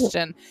original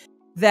question,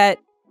 that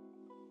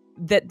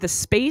the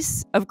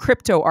space of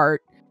crypto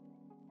art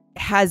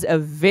has a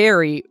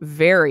very,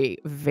 very,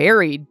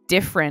 very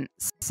different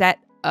set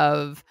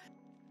of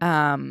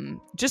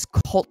just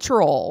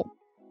cultural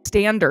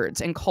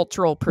standards and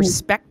cultural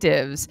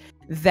perspectives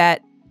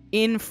that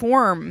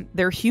inform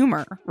their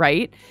humor,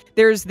 right?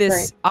 There's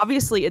this,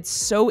 obviously it's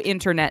so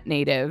internet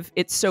native,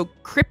 it's so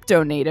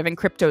crypto native and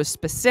crypto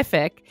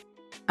specific.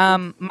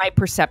 My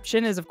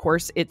perception is, of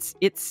course,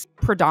 it's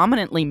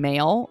predominantly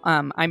male.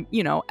 I'm,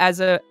 you know, as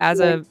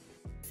a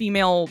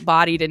female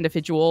bodied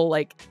individual,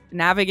 like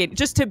navigate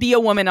just to be a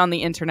woman on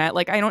the internet,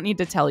 like I don't need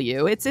to tell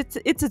you, it's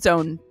its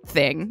own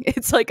thing.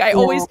 It's like I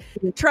always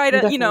try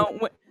to, you know,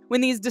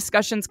 when these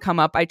discussions come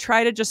up, I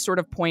try to just sort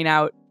of point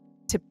out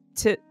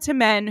to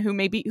men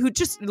who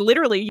just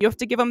literally, you have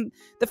to give them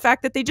the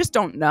fact that they just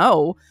don't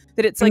know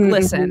that it's like,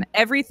 listen,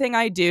 everything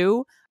I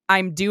do,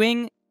 I'm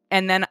doing,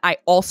 and then I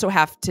also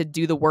have to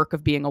do the work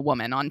of being a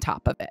woman on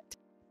top of it.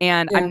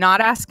 And I'm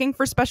not asking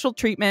for special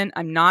treatment.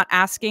 I'm not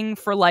asking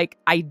for, like,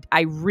 I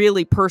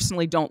really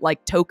personally don't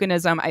like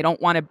tokenism. I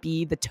don't want to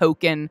be the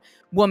token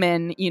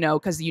woman, you know,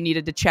 because you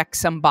needed to check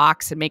some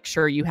box and make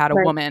sure you had a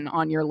woman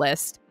on your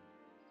list.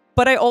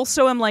 But I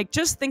also am like,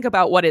 just think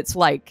about what it's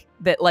like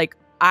that, like,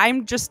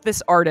 I'm just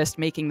this artist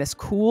making this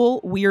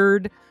cool,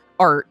 weird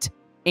art,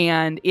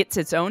 and it's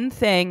its own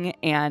thing.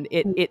 And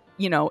it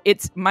you know,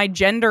 it's, my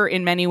gender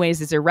in many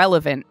ways is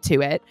irrelevant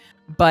to it.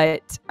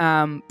 But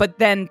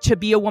then to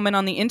be a woman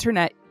on the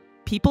internet,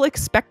 people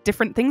expect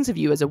different things of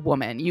you as a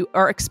woman. You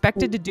are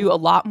expected to do a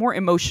lot more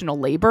emotional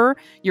labor.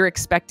 You're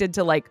expected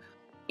to, like,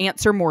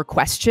 answer more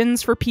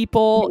questions for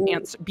people,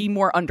 be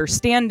more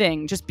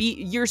understanding,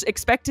 you're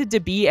expected to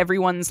be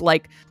everyone's,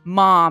 like,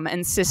 mom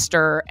and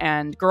sister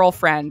and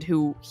girlfriend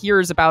who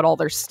hears about all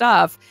their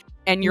stuff.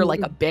 And you're like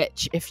a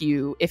bitch if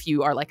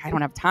you are like, I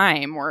don't have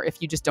time, or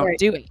if you just don't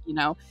do it, you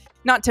know?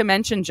 Not to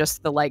mention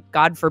just the, like,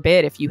 God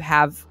forbid, if you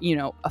have, you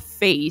know, a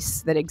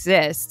face that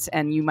exists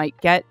and you might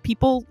get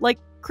people, like,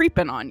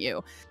 creeping on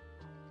you.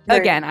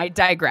 Again, I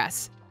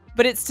digress.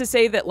 But it's to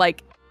say that,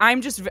 like,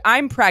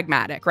 I'm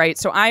pragmatic, right?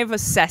 So I've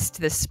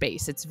assessed this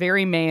space. It's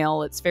very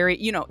male. It's very,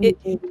 you know,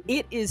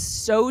 it is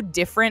so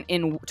different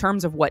in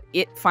terms of what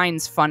it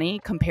finds funny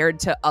compared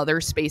to other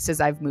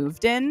spaces I've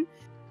moved in.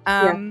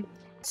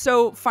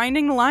 So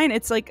finding the line,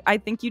 it's like, I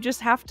think you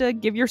just have to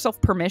give yourself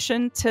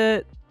permission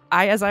to,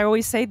 as I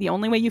always say, the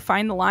only way you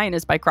find the line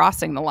is by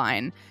crossing the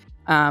line.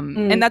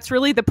 And that's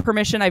really the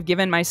permission I've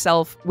given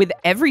myself with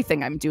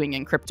everything I'm doing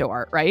in crypto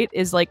art, right?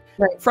 Is like,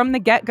 from the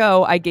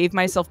get-go, I gave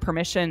myself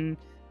permission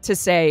to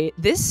say,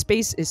 this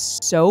space is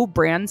so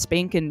brand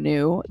spanking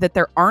new that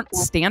there aren't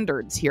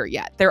standards here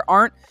yet. There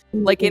aren't,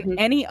 like in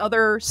any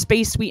other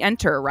space we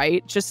enter,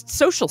 right? Just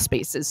social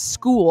spaces,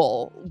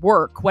 school,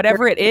 work,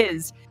 whatever it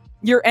is.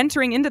 You're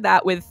entering into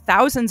that with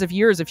thousands of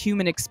years of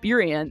human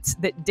experience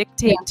that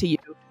dictate to you,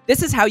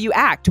 this is how you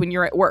act when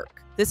you're at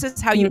work. This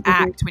is how you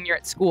act when you're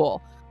at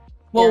school.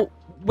 Well,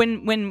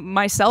 when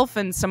myself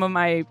and some of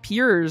my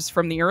peers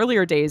from the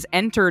earlier days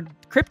entered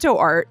crypto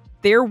art,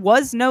 there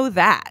was no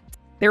that.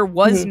 There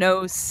was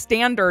no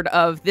standard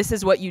of, this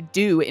is what you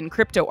do in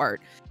crypto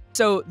art.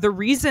 So the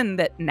reason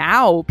that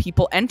now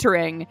people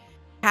entering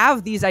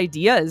have these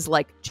ideas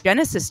like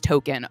Genesis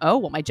token, oh,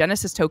 well, my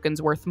Genesis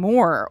token's worth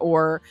more,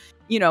 or,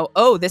 you know,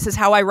 oh, this is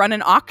how I run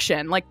an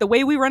auction. Like, the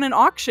way we run an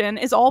auction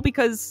is all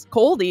because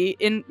Coldy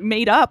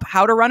made up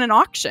how to run an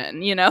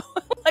auction, you know?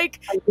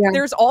 Like,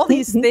 there's all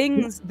these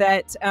things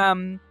that,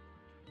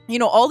 you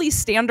know, all these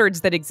standards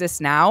that exist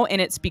now,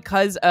 and it's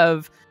because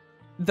of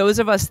those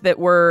of us that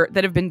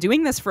have been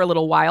doing this for a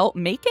little while,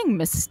 making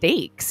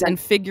mistakes and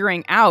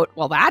figuring out,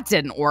 well, that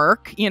didn't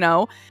work, you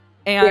know?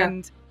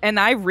 And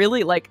I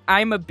really, like,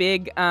 I'm a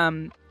big,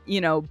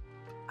 you know,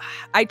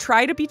 I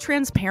try to be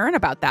transparent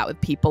about that with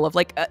people, of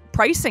like,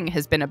 pricing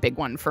has been a big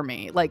one for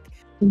me. Like,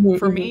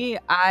 for me,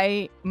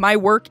 my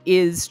work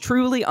is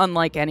truly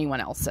unlike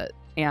anyone else's.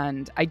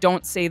 And I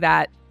don't say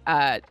that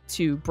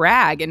to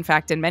brag. In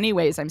fact, in many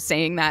ways, I'm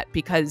saying that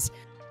because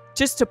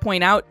just to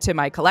point out to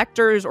my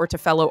collectors or to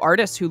fellow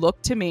artists who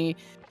look to me,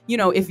 you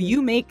know, if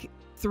you make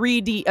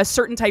 3D, a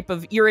certain type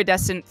of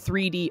iridescent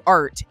 3D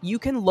art, you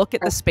can look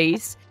at the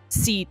space,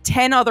 see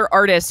 10 other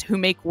artists who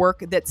make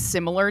work that's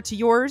similar to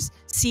yours,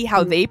 see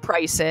how they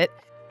price it,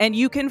 and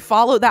you can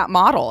follow that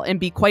model and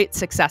be quite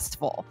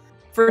successful.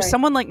 For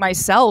someone like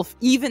myself,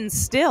 even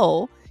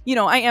still, you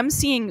know, I am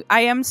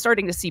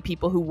starting to see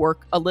people who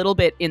work a little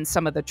bit in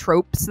some of the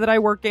tropes that I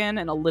work in,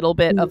 and a little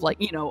bit of, like,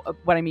 you know,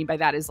 what I mean by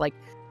that is like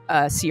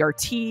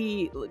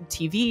CRT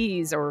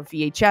TVs or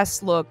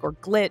VHS look or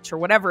glitch or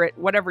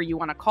whatever you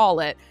want to call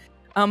it.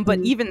 But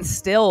even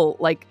still,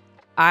 like,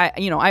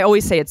 I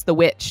always say it's the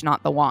witch,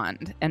 not the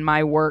wand. And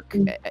my work,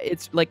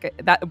 it's like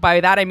that. By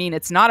that, I mean,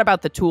 it's not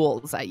about the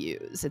tools I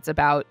use. It's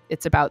about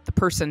the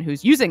person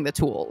who's using the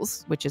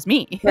tools, which is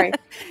me. Right.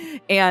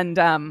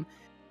 And,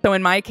 so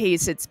in my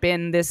case, it's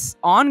been this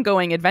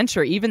ongoing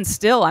adventure. Even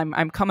still,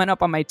 I'm coming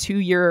up on my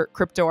 2-year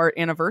crypto art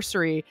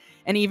anniversary.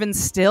 And even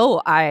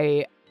still,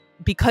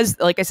 because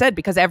like I said,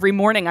 because every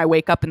morning I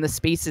wake up and the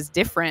space is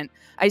different,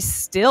 I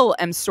still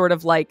am sort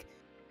of like,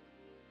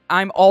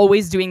 I'm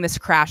always doing this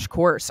crash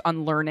course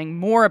on learning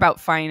more about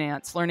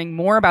finance, learning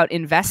more about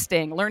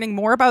investing, learning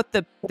more about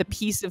the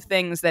piece of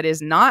things that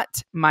is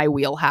not my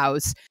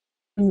wheelhouse.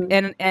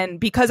 And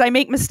because I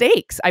make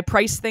mistakes, I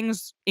price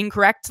things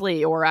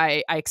incorrectly, or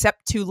I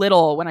accept too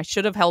little when I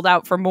should have held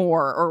out for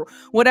more, or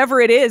whatever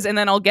it is. And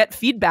then I'll get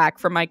feedback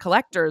from my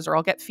collectors, or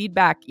I'll get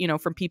feedback,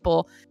 from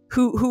people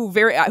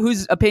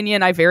whose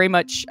opinion I very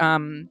much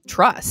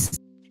trust.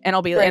 And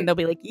and they'll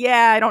be like,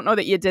 yeah, I don't know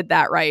that you did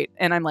that right.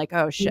 And I'm like,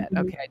 oh shit,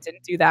 okay, I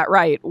didn't do that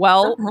right.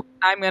 Well,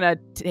 I'm going to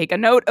take a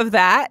note of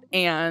that,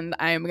 and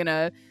I'm going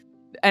to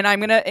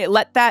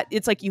let that,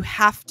 it's like, you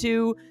have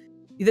to,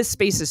 this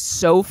space is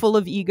so full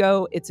of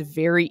ego. It's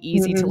very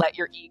easy to let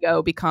your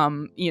ego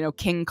become,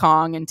 King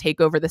Kong and take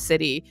over the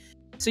city.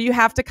 So you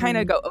have to kind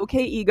of go,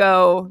 okay,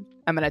 ego,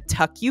 I'm going to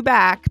tuck you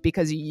back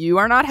because you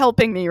are not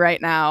helping me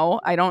right now.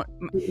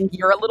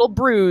 You're a little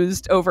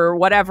bruised over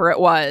whatever it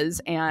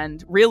was.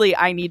 And really,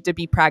 I need to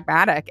be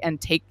pragmatic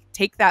and take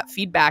that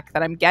feedback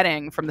that I'm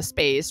getting from the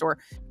space, or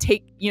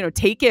take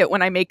it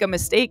when I make a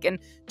mistake, and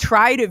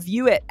try to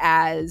view it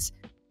as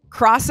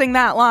crossing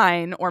that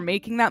line or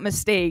making that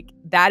mistake.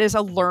 That is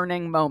a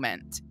learning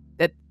moment.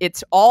 That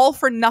it's all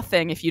for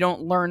nothing if you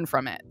don't learn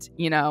from it.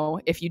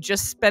 If you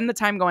just spend the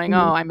time going,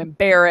 oh, I'm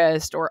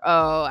embarrassed, or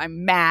oh,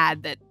 I'm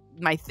mad that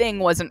my thing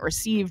wasn't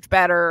received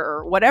better,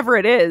 or whatever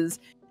it is,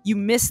 you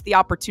miss the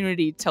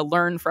opportunity to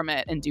learn from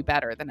it and do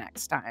better the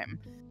next time.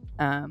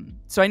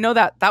 So I know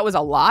that was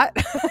a lot.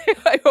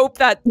 I hope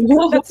that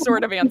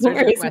sort of answers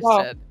your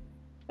question.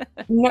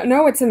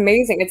 No, it's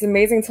amazing. It's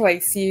amazing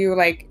to see you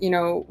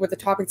with the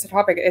topic to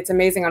topic. It's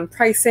amazing on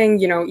pricing,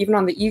 even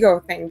on the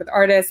ego thing with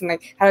artists, and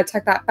how to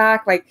tuck that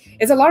back.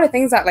 It's a lot of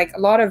things that a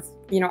lot of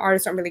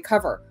artists don't really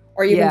cover,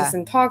 or even just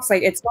in talks.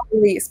 It's not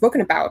really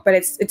spoken about, but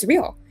it's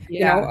real.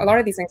 A lot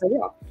of these things are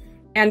real.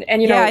 And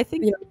I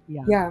think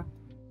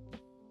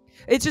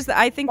it's just,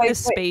 I think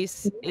this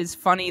space is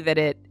funny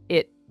that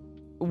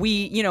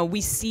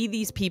we see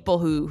these people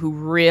who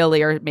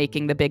really are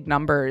making the big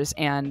numbers,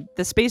 and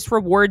the space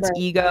rewards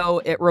ego,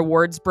 it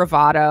rewards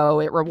bravado,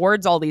 it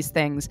rewards all these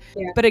things.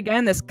 But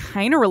again, this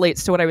kind of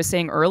relates to what I was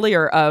saying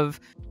earlier of,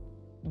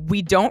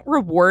 we don't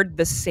reward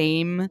the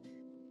same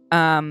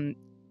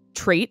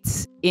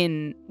traits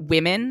in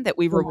women that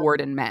we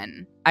reward in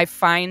men. I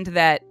find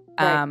that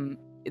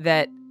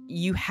that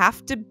you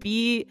have to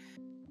be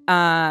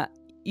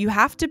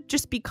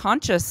just be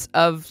conscious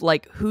of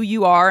who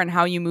you are and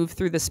how you move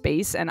through the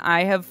space. And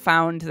I have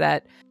found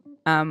that,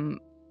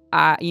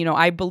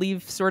 I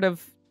believe, sort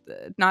of,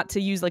 not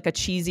to use a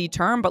cheesy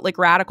term, but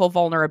radical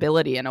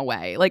vulnerability in a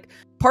way,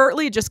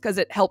 partly just because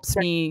it helps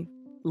me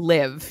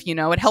live,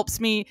 it helps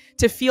me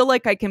to feel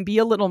like I can be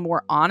a little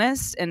more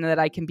honest, and that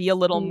I can be a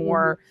little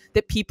more,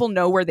 that people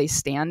know where they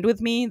stand with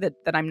me, that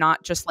I'm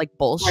not just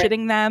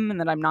bullshitting them, and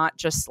that I'm not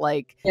just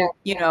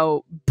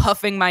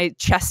puffing my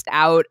chest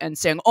out and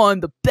saying, oh,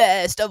 I'm the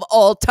best of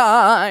all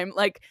time.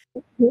 I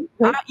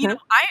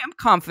am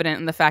confident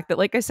in the fact that,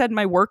 like I said,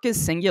 my work is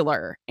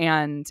singular,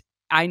 and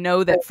I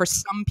know that for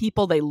some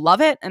people they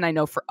love it, and I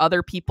know for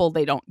other people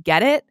they don't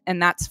get it,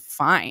 and that's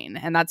fine,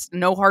 and that's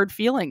no hard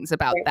feelings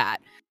about that.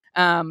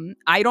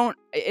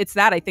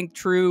 I think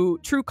true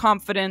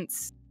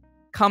confidence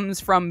comes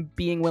from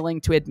being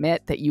willing to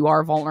admit that you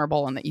are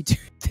vulnerable, and that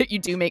you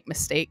do make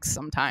mistakes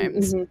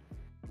sometimes.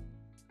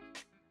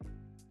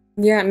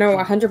 Yeah, no,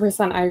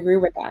 100%. I agree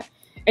with that.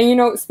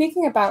 And,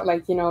 speaking about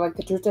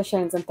the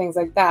traditions and things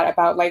like that,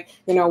 about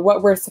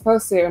what we're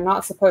supposed to do and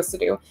not supposed to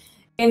do.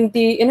 In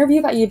the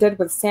interview that you did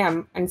with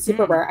Sam and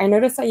Superware, I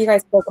noticed that you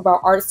guys spoke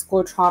about art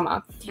school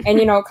trauma. And,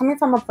 coming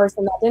from a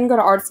person that didn't go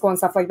to art school and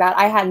stuff like that,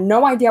 I had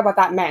no idea what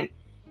that meant.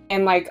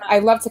 And I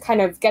love to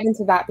kind of get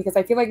into that, because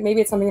I feel like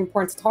maybe it's something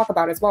important to talk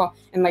about as well,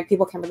 and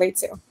people can relate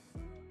to.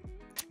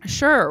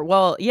 Sure.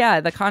 Well, yeah,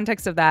 the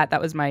context of that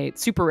was my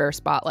Superware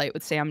spotlight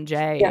with Sam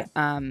J.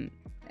 Yeah.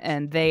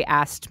 And they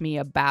asked me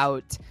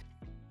about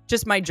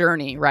just my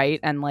journey, right?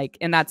 And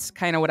and that's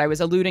kind of what I was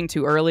alluding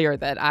to earlier,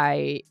 that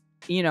I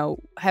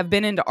have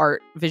been into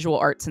visual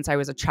art since I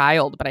was a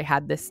child, but I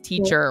had this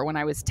teacher when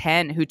I was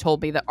 10 who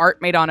told me that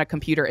art made on a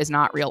computer is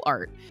not real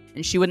art.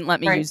 And she wouldn't let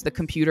me use the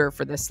computer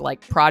for this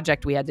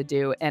project we had to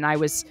do. And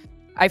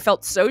I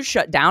felt so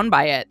shut down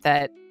by it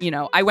that,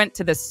 I went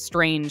to this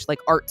strange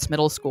arts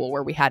middle school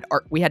where we had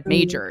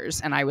majors,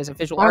 and I was a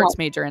visual arts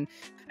major, and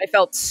I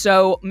felt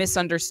so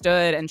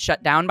misunderstood and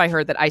shut down by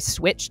her that I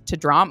switched to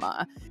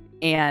drama.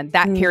 And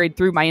that carried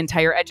through my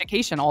entire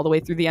education all the way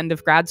through the end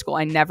of grad school.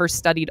 I never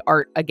studied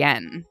art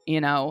again,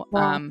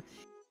 and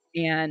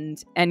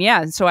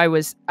yeah, so I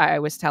was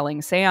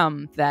telling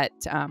Sam that,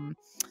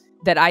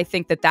 that I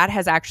think that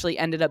has actually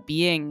ended up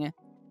being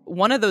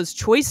one of those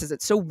choices.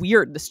 It's so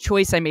weird, this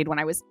choice I made when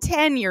I was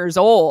 10 years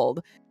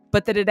old,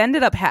 but that it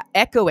ended up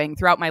echoing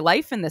throughout my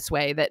life in this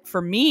way, that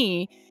for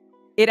me,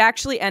 it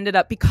actually ended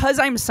up, because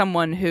I'm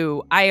someone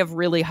who, I have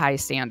really high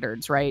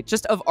standards, right?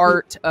 Just of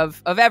art,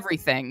 of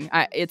everything.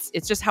 It's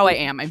just how I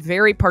am. I'm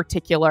very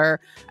particular.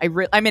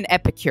 I'm an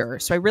epicure.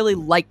 So I really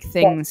like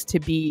things to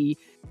be,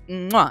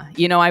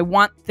 you know, I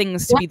want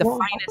things to be the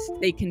finest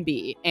they can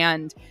be.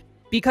 And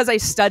because I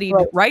studied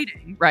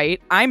writing,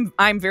 right?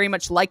 I'm very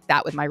much like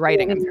that with my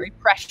writing. I'm very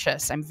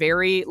precious. I'm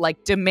very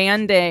like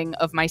demanding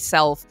of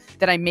myself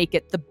that I make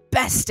it the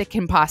best it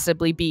can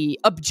possibly be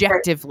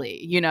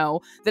objectively, you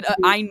know, that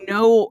I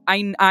know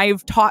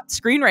I've taught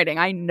screenwriting.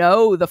 I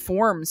know the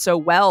form so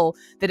well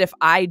that if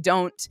I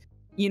don't,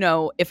 you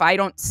know, if I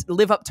don't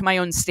live up to my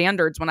own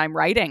standards when I'm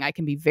writing, I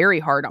can be very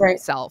hard on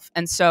myself.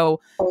 And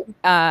so,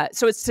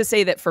 so it's to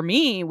say that for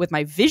me with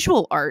my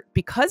visual art,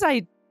 because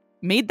I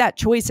made that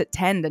choice at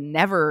 10 to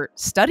never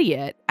study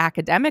it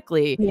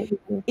academically,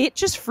 it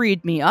just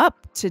freed me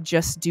up to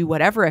just do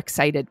whatever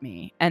excited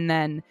me. And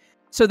then,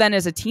 so then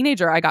as a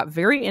teenager, I got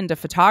very into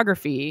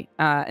photography,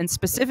 and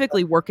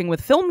specifically working with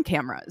film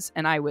cameras.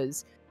 And I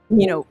was,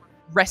 you know,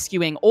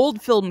 rescuing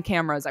old film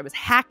cameras. I was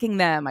hacking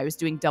them. I was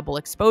doing double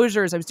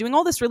exposures. I was doing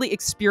all this really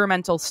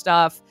experimental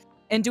stuff,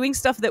 and doing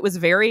stuff that was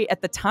very,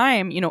 at the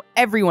time, you know,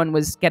 everyone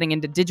was getting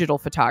into digital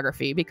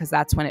photography because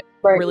that's when it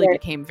really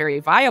became very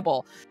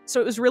viable. So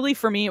it was really,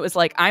 for me, it was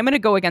like, I'm going to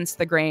go against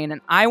the grain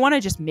and I want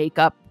to just make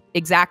up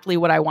exactly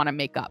what I want to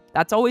make up.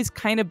 That's always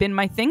kind of been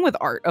my thing with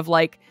art, of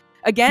like,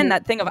 again,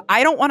 that thing of,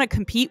 I don't want to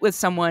compete with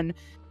someone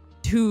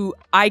who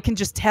I can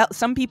just tell.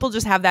 Some people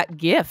just have that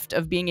gift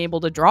of being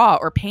able to draw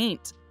or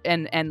paint,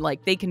 and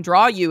like they can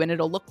draw you and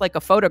it'll look like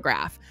a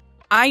photograph.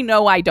 I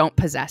know I don't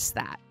possess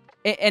that.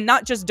 And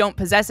not just don't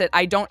possess it,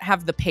 I don't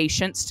have the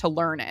patience to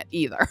learn it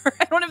either.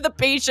 I don't have the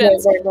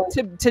patience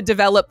to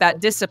develop that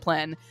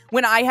discipline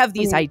when I have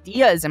these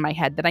ideas in my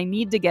head that I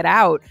need to get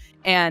out.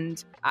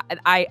 And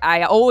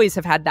I always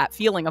have had that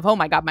feeling of, oh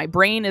my God, my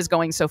brain is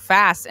going so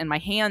fast and my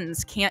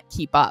hands can't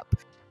keep up.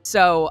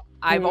 So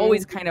I've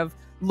always kind of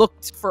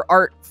looked for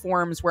art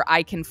forms where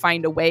I can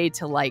find a way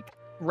to like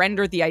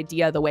render the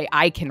idea the way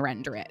I can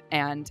render it.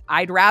 And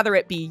I'd rather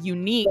it be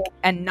unique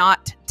and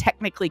not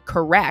technically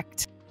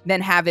correct than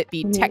have it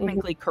be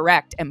technically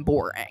correct and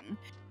boring.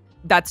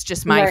 That's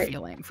just my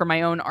feeling for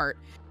my own art.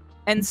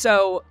 And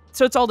so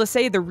it's all to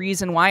say, the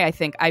reason why I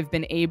think I've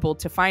been able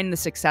to find the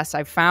success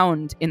I've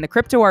found in the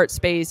crypto art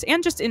space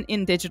and just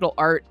in digital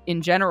art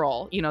in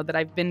general, you know, that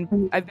I've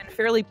been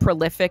fairly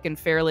prolific and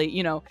fairly,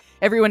 you know,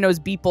 everyone knows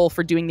Beeple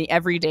for doing the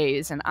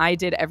everydays, and I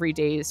did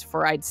everydays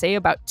for, I'd say,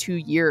 about 2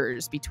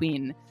 years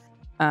between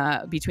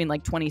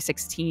like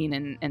 2016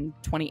 and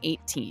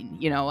 2018.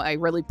 You know, I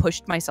really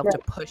pushed myself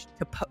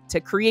to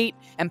create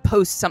and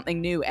post something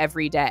new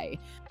every day.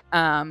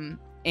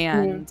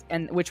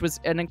 And which was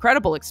an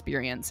incredible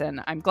experience.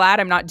 And I'm glad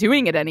I'm not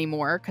doing it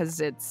anymore,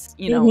 because it's,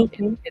 you know,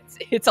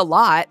 it's a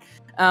lot.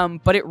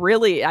 But it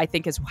really, I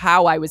think, is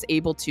how I was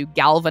able to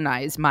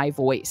galvanize my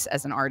voice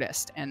as an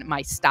artist and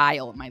my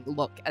style, my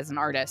look as an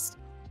artist.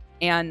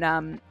 And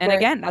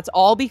again, that's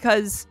all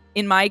because,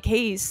 in my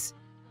case,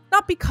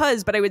 not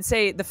because, but I would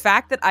say the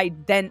fact that I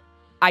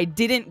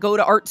didn't go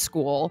to art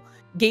school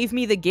gave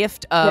me the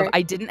gift of,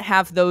 I didn't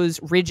have those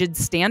rigid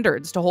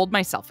standards to hold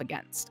myself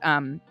against.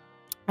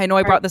 I know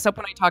I brought this up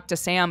when I talked to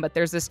Sam, but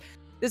there's this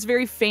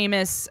very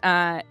famous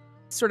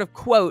sort of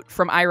quote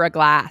from Ira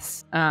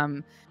Glass,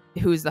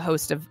 who's the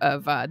host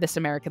of This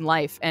American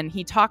Life. And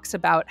he talks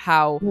about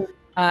how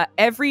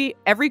every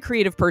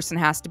creative person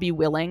has to be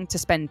willing to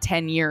spend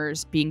 10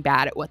 years being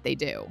bad at what they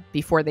do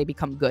before they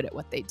become good at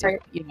what they do,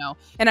 you know?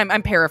 And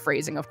I'm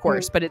paraphrasing, of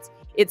course, but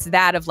it's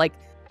that of like,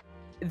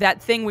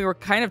 that thing we were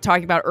kind of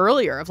talking about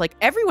earlier of like,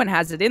 everyone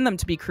has it in them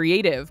to be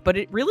creative, but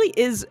it really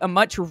is a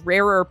much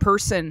rarer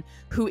person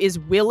who is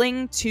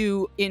willing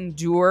to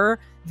endure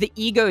the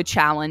ego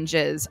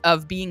challenges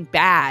of being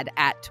bad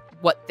at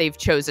what they've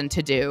chosen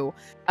to do,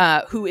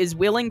 who is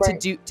willing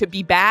to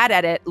be bad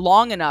at it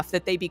long enough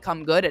that they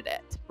become good at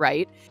it,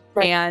 right?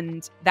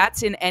 And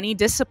that's in any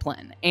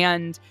discipline.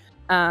 And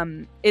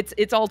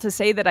it's all to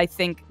say that I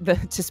think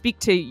to speak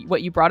to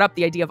what you brought up,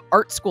 the idea of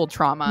art school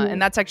trauma,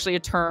 and that's actually a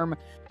term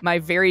my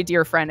very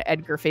dear friend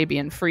Edgar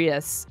Fabian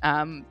Frias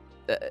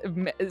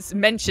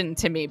mentioned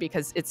to me,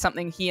 because it's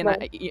something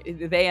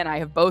they and I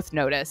have both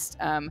noticed,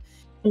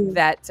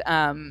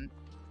 that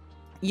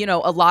you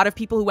know, a lot of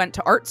people who went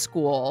to art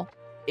school,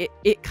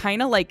 it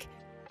kind of like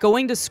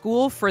going to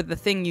school for the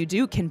thing you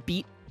do can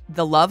beat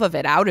the love of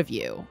it out of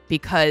you,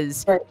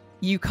 because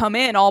you come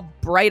in all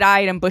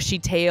bright-eyed and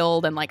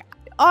bushy-tailed and like,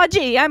 oh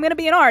gee, I'm gonna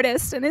be an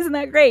artist, and isn't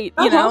that great,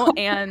 you know?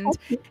 And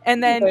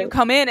then you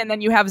come in and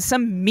then you have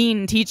some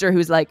mean teacher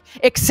who's like,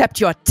 except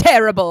you're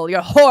terrible,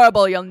 you're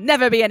horrible, you'll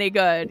never be any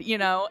good, you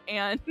know?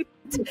 And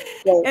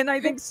and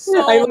I think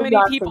so many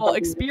people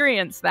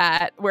experience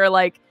that, where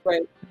like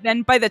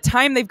then by the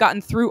time they've gotten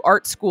through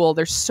art school,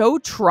 they're so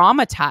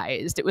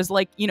traumatized. It was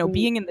like, you know,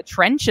 being in the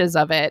trenches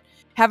of it,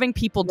 having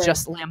people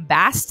just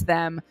lambast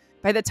them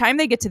by the time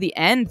they get to the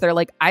end, they're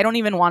like, I don't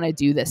even want to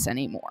do this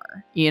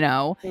anymore, you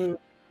know? Mm.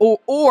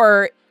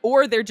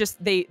 Or they're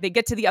just, they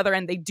get to the other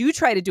end. They do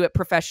try to do it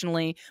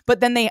professionally, but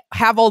then they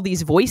have all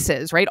these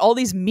voices, right? All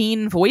these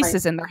mean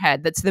voices in their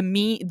head. That's the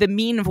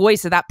mean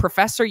voice of that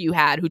professor you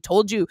had who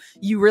told you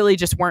you really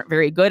just weren't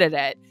very good at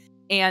it.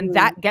 And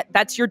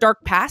that's your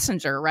dark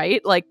passenger,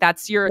 right? Like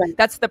that's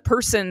that's the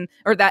person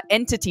or that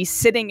entity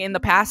sitting in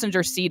the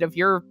passenger seat of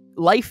your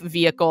life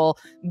vehicle,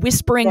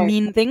 whispering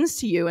mean things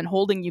to you and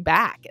holding you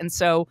back. And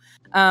so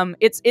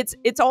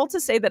it's all to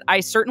say that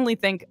I certainly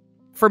think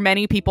for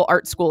many people,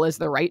 art school is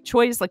the right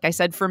choice. Like I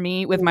said, for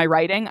me with my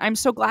writing, I'm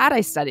so glad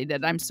I studied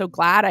it. I'm so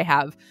glad I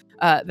have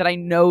that I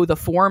know the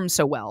form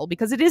so well,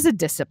 because it is a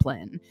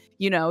discipline.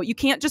 You know, you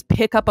can't just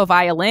pick up a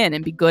violin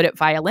and be good at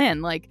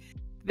violin. Like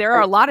there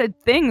are a lot of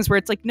things where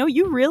it's like, no,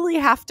 you really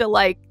have to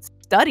like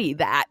study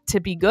that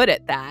to be good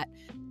at that.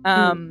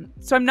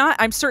 So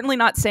I'm certainly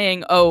not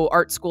saying, oh,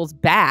 art school's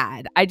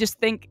bad. I just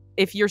think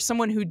if you're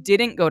someone who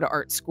didn't go to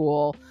art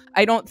school,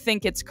 I don't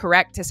think it's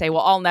correct to say,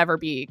 well, I'll never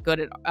be good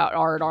at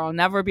art, or I'll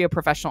never be a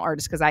professional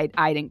artist because I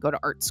didn't go to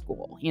art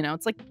school. You know,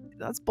 it's like,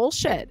 that's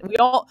bullshit. We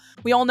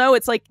all know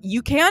it's like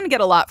you can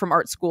get a lot from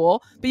art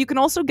school, but you can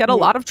also get a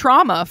lot of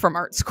trauma from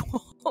art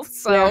school.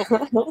 So,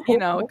 you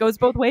know, it goes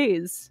both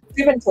ways.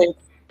 Give and take.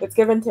 It's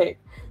give and take.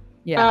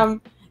 Yeah.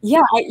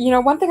 You know,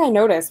 one thing I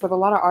noticed with a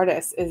lot of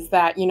artists is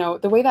that, you know,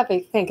 the way that they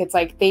think, it's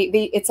like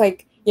it's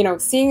like, you know,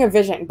 seeing a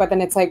vision, but then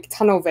it's like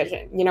tunnel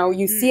vision. You know,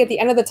 you see at the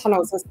end of the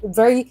tunnel, it's this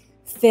very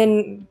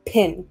thin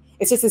pin.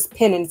 It's just this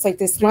pin, and it's like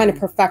this line of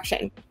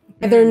perfection.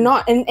 And they're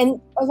not, and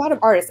a lot of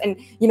artists, and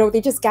you know, they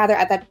just gather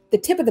at the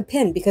tip of the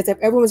pin, because if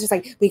everyone's just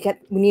like, we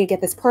need to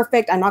get this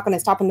perfect. I'm not going to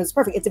stop on this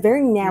perfect. It's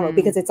very narrow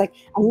because it's like,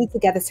 I need to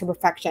get this to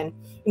perfection,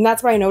 and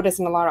that's what I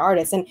noticed in a lot of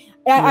artists. And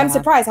I'm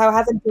surprised how it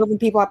hasn't driven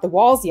people out the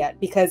walls yet,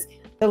 because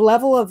the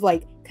level of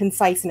like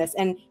conciseness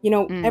and, you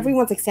know,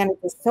 everyone's like standard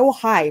is so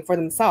high for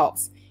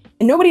themselves,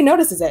 and nobody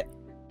notices it.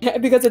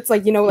 Because it's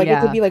like, you know, like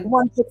it could be like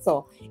 1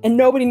 pixel and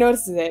nobody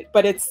notices it,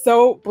 but it's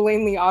so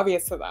blatantly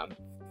obvious to them.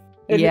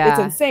 It's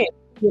insane,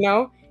 you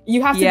know?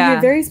 You have to be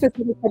a very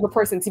specific type of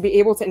person to be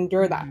able to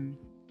endure that.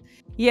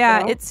 Yeah,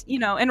 you know? it's, you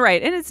know, and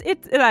right. And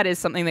that is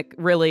something that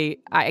really,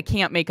 I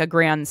can't make a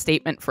grand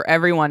statement for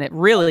everyone. It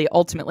really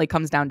ultimately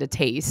comes down to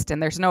taste,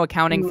 and there's no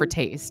accounting for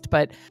taste.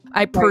 But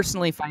I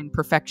personally find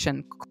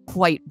perfection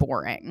quite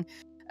boring.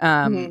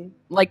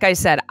 Like I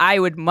said, I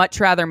would much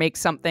rather make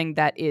something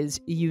that is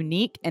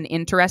unique and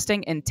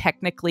interesting and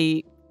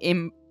technically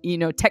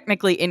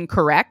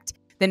incorrect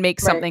than make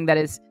something that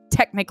is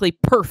technically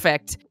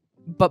perfect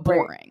but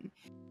boring.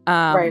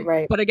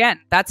 But again,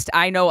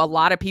 I know a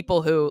lot of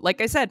people who, like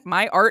I said,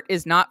 my art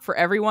is not for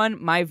everyone.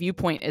 My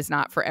viewpoint is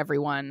not for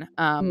everyone.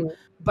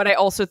 But I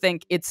also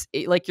think it's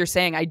like you're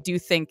saying, I do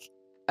think,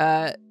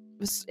 and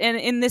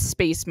in this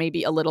space,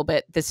 maybe a little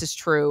bit, this is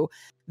true,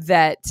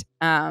 that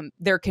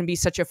there can be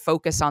such a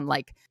focus on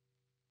like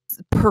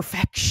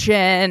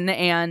perfection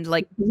and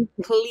like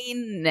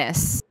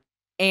cleanness,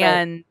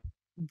 and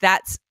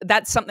that's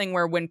something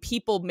where when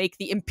people make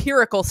the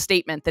empirical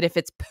statement that if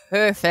it's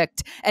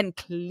perfect and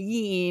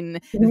clean,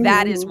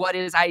 that is what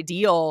is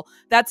ideal,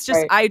 that's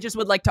just I just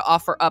would like to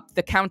offer up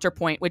the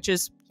counterpoint, which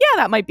is, yeah,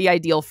 that might be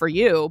ideal for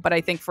you, but I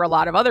think for a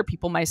lot of other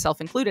people,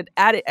 myself included,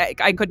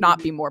 I could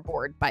not be more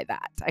bored by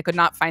that. I could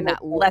not find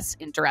that less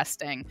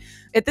interesting.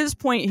 At this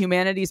point,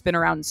 humanity's been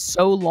around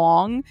so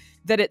long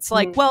that it's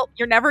like, well,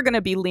 you're never going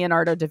to be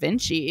Leonardo da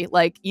Vinci.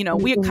 Like, you know,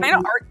 we kind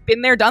of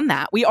been there, done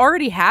that. We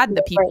already had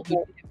the people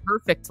who did it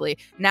perfectly.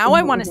 Now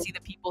I want to see the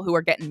people who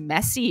are getting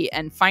messy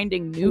and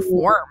finding new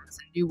forms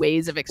and new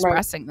ways of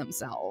expressing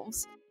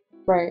themselves.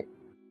 Right.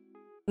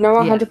 No,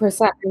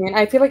 100%. I mean,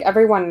 I feel like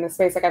everyone in this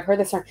space, like I've heard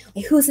this term,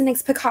 like, who's the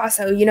next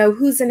Picasso? You know,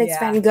 who's the next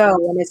Van Gogh?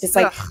 And it's just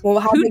like, well,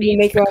 how do you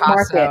make your own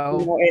market?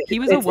 You know, he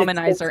was a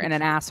womanizer and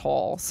an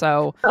asshole.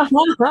 So,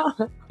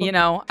 you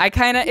know, I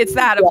kind of, it's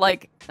that of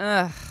like,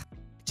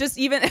 just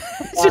even,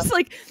 it's just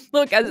like,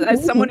 look,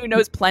 as someone who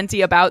knows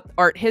plenty about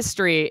art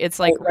history, it's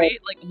like, right,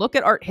 like look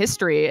at art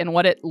history and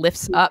what it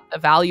lifts up, the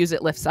values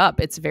it lifts up.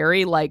 It's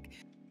very like,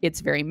 it's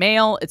very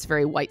male, it's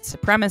very white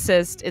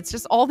supremacist. It's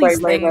just all these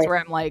things where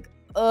I'm like,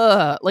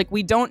 like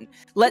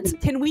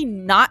can we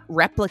not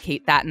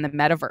replicate that in the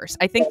metaverse?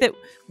 I think that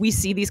we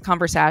see these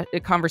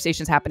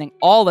conversations happening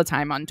all the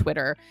time on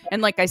Twitter.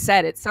 And like I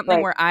said, it's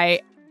something where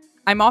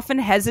I'm often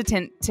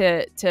hesitant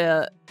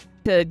to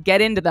get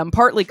into them,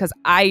 partly because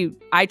I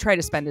try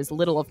to spend as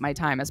little of my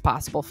time as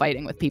possible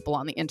fighting with people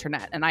on the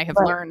internet. And I have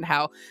learned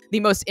how the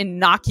most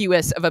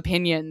innocuous of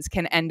opinions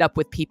can end up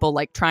with people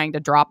like trying to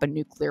drop a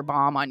nuclear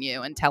bomb on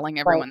you and telling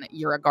everyone that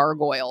you're a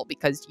gargoyle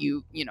because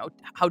you know,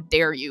 how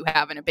dare you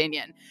have an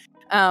opinion.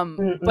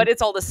 But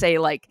it's all to say,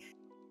 like,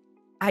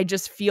 I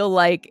just feel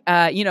like,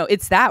 you know,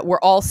 it's that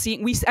we're all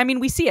seeing, we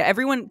see it.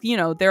 Everyone, you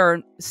know, there are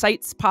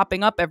sites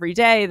popping up every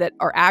day that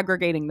are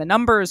aggregating the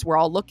numbers. We're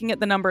all looking at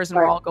the numbers and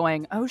we're all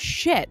going, oh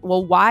shit.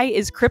 Well, why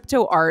is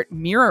crypto art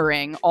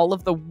mirroring all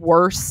of the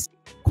worst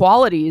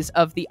qualities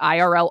of the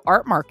IRL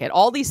art market?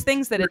 All these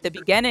things that at the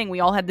beginning,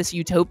 we all had this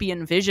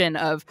utopian vision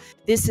of,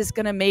 this is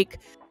going to make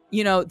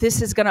you know,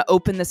 this is going to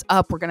open this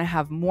up. We're going to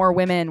have more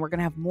women. We're going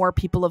to have more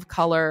people of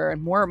color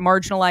and more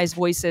marginalized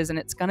voices, and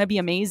it's going to be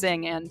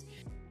amazing. And,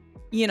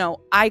 you know,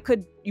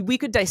 we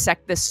could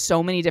dissect this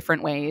so many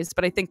different ways,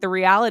 but I think the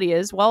reality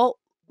is, well,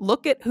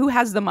 look at who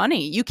has the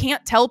money. You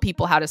can't tell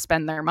people how to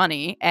spend their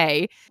money.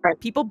 Right.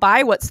 People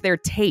buy what's their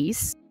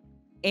taste.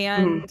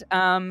 And,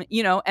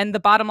 you know, and the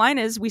bottom line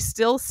is we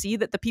still see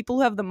that the people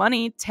who have the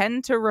money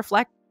tend to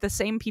reflect the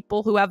same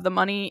people who have the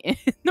money in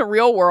the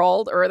real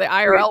world or the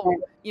IRL,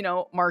 you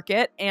know,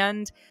 market.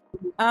 And,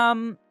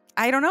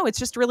 I don't know. It's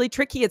just really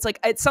tricky. It's like,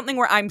 it's something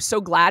where I'm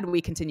so glad we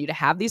continue to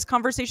have these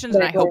conversations.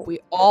 And I hope we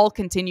all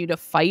continue to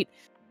fight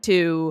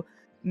to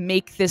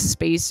make this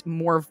space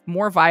more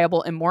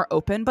viable and more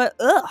open. But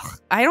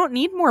I don't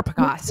need more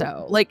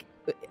Picasso. Like,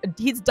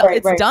 he's done.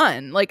 It's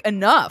done. Like,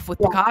 enough with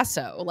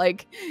Picasso.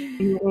 Like,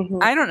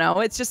 I don't know.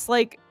 It's just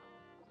like,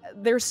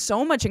 there's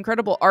so much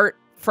incredible art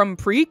from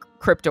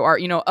pre-crypto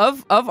art, you know,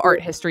 of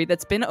art history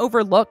that's been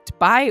overlooked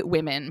by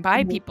women,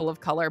 by people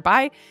of color,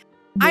 by,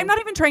 I'm not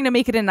even trying to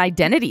make it an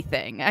identity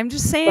thing. I'm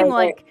just saying,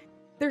 like,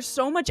 there's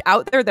so much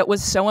out there that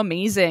was so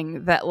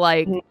amazing that,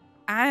 like,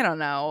 I don't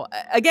know.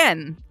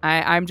 Again,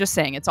 I'm just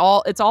saying it's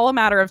all a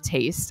matter of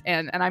taste,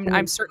 and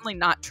I'm certainly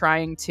not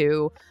trying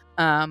to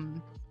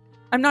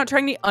I'm not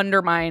trying to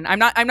undermine. I'm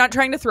not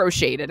trying to throw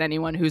shade at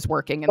anyone who's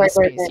working in this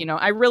space. You know,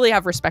 I really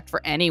have respect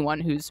for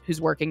anyone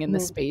who's working in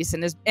this space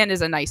and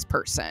is a nice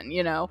person,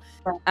 you know.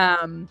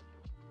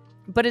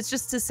 But it's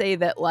just to say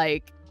that,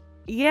 like,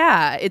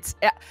 yeah,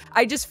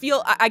 I just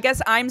feel, I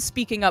guess I'm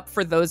speaking up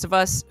for those of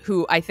us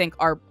who I think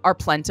are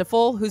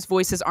plentiful, whose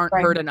voices aren't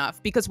heard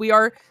enough, because we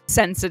are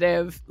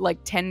sensitive, like,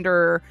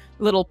 tender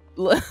little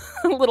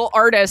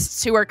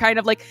artists who are kind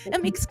of like,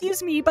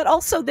 excuse me, but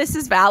also this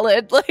is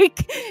valid.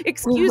 Like,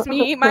 excuse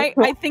me,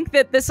 I think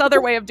that this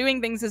other way of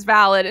doing things is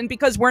valid. And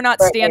because we're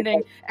not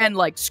standing and,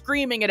 like,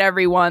 screaming at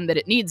everyone that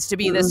it needs to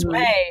be this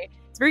way,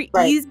 it's very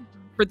easy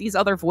for these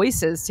other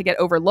voices to get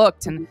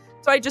overlooked. And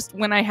so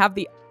when I have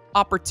the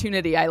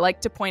opportunity, I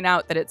like to point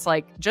out that it's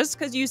like, just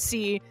because you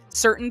see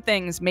certain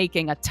things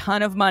making a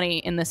ton of money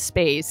in this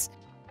space,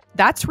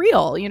 that's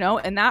real, you know,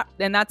 and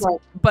that's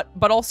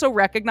but also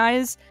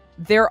recognize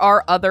there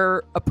are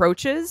other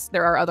approaches.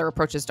 There are other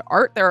approaches to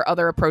art. There are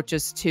other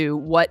approaches to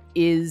what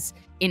is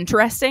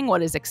interesting,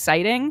 what is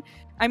exciting.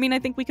 I mean, I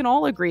think we can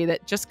all agree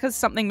that just because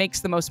something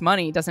makes the most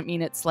money doesn't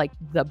mean it's, like,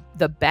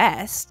 the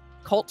best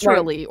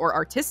culturally or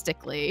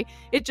artistically.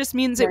 It just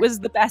means it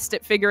was the best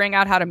at figuring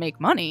out how to make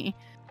money.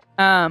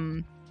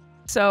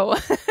 So,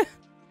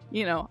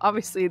 you know,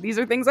 obviously these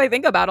are things I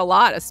think about a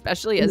lot,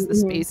 especially as the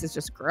space is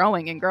just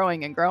growing and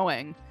growing and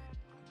growing.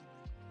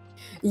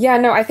 Yeah,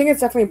 no, I think it's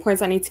definitely points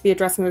that need to be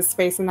addressed in this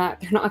space, and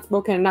that they're not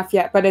spoken enough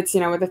yet. But it's,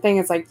 you know, the thing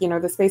is, like, you know,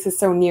 the space is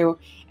so new.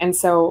 And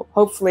so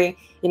hopefully,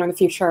 you know, in the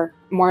future,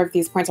 more of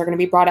these points are going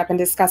to be brought up and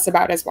discussed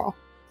about as well.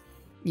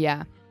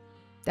 Yeah,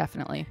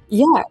 definitely.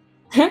 Yeah.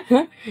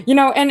 You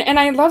know, and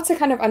I love to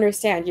kind of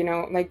understand, you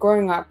know, like,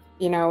 growing up,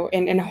 you know,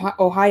 in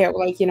Ohio,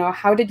 like, you know,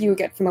 how did you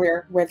get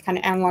familiar with kind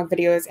of analog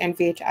videos and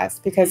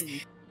VHS? Because,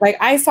 like,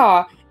 I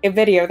saw a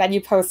video that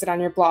you posted on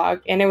your blog,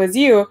 and it was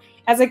you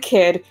as a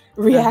kid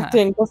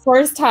reacting the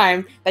first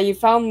time that you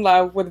fell in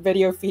love with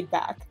video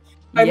feedback.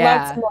 I'd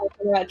love to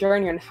know that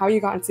journey and how you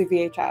got into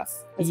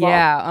VHS as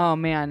well. Oh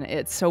man,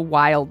 it's so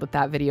wild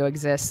that video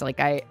exists. Like,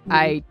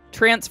 I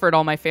transferred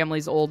all my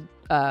family's old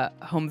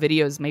home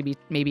videos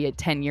maybe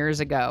 10 years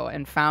ago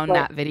and found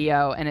that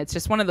video, and it's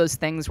just one of those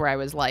things where I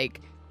was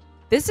like,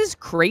 this is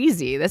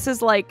crazy. This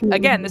is like,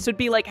 again, this would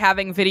be like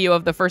having video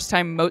of the first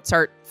time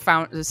Mozart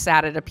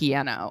sat at a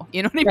piano.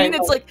 You know what I mean?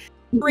 It's like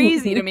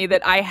crazy to me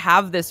that I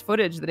have this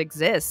footage that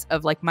exists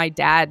of, like, my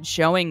dad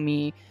showing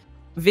me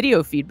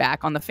video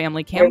feedback on the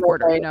family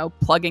camcorder, you know,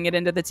 plugging it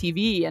into the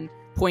TV and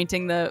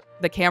pointing the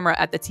camera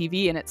at the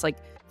TV. And it's like,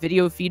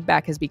 video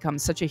feedback has become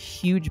such a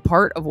huge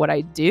part of what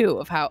I do,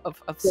 of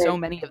so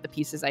many of the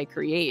pieces I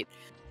create.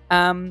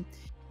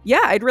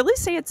 Yeah, I'd really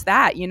say it's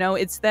that, you know,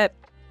 it's that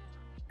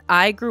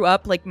I grew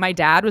up, like, my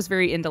dad was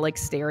very into, like,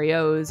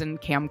 stereos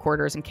and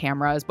camcorders and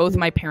cameras. Both of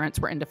my parents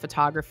were into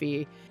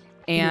photography.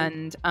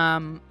 And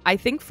I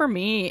think for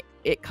me,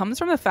 it comes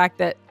from the fact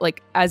that,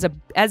 like, as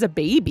a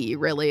baby,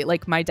 really,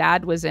 like, my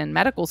dad was in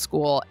medical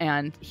school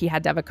and he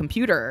had to have a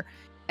computer.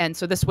 And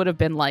so this would have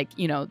been, like,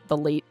 you know, the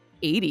late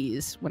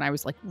 80s when I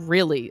was, like,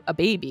 really a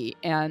baby.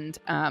 And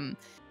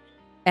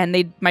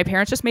my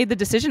parents just made the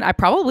decision, I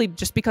probably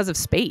just because of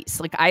space.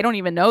 Like, I don't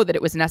even know that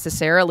it was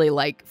necessarily,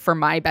 like, for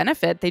my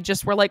benefit. They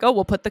just were like, oh,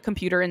 we'll put the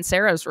computer in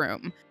Sarah's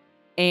room.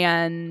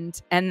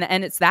 And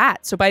it's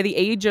that. So by the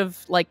age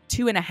of, like,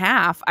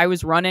 2.5, I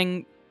was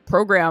running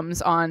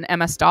programs on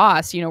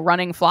MS-DOS, you know,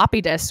 running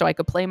floppy disks so I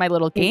could play my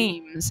little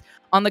games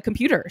on the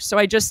computer. So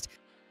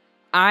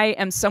I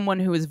am someone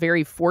who is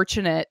very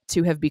fortunate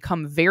to have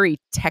become very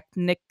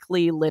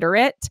technically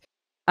literate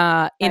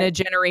in a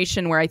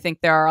generation where I think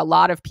there are a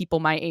lot of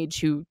people my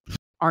age who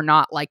are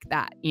not like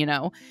that, you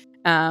know?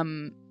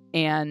 And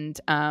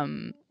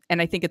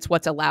I think it's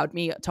what's allowed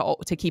me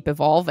to keep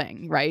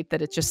evolving, right?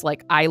 That it's just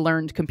like, I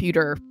learned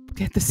computer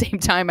at the same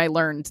time I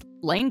learned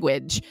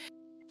language.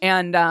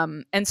 And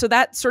so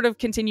that sort of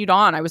continued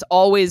on. I was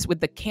always with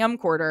the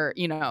camcorder,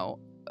 you know,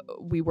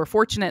 we were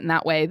fortunate in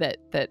that way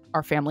that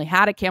our family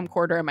had a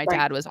camcorder, and my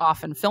dad was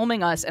often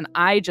filming us. And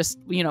I just,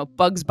 you know,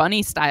 Bugs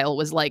Bunny style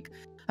was like,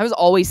 I was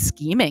always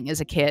scheming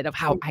as a kid of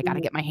how I got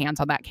to get my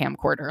hands on that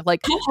camcorder. Like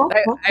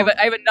I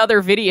have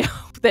another video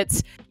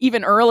that's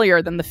even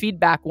earlier than the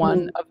feedback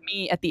one of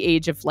me at the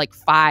age of like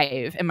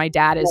 5. And my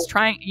dad is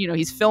trying, you know,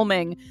 he's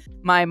filming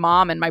my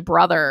mom and my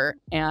brother.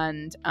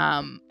 And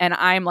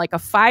I'm like a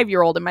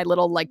 5-year-old in my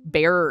little like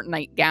bear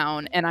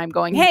nightgown. And I'm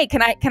going, hey,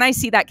 can I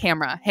see that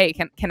camera? Hey,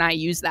 can I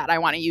use that? I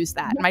want to use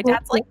that. And my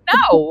dad's like,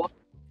 no.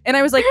 And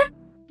I was like,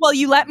 well,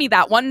 you let me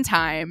that one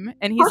time.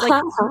 And he's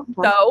like,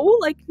 no,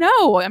 like,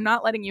 no, I'm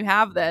not letting you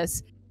have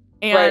this.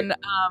 And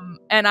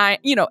and I,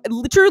 you know,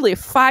 literally a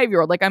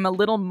 5-year-old, like I'm a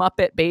little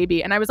Muppet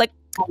baby. And I was like,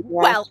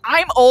 well,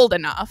 I'm old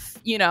enough,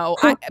 you know,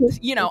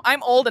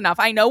 I'm old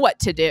enough. I know what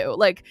to do.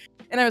 Like,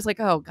 and I was like,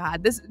 oh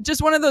God, this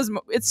just one of those,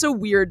 it's so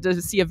weird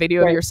to see a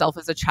video of yourself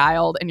as a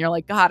child. And you're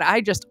like, God,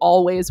 I just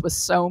always was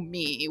so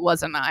me,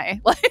 wasn't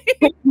I?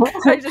 Like,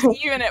 I just,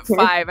 even at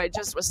 5, I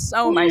just was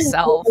so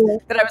myself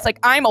that I was like,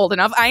 I'm old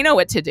enough. I know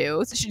what to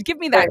do. So should give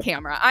me that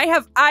camera. I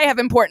have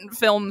important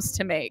films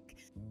to make.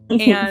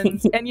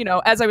 And, you know,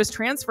 as I was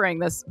transferring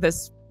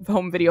this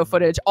home video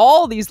footage,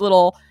 all these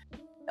little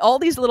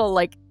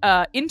like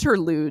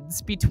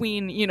interludes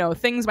between, you know,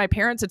 things my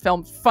parents had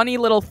filmed, funny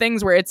little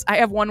things where I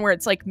have one where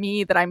it's like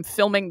me that I'm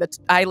filming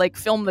I like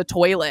film the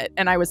toilet,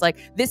 and I was like,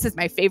 this is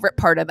my favorite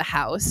part of the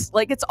house.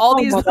 Like, it's all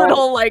these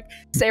little like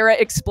Sarah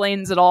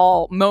explains it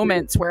all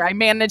moments where I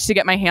managed to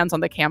get my hands on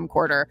the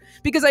camcorder,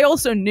 because I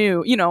also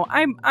knew, you know,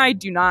 I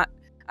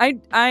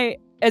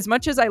as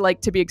much as I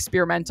like to be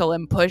experimental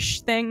and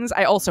push things,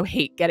 I also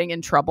hate getting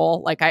in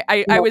trouble. Like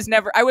I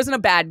wasn't a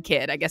bad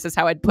kid, I guess is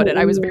how I'd put it.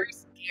 I was very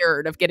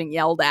scared of getting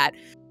yelled at.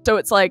 So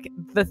it's like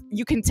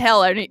you can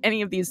tell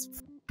any of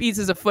these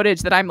pieces of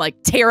footage that I'm like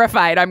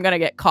terrified I'm going to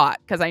get caught,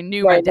 because I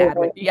knew my dad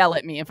would yell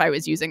at me if I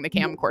was using the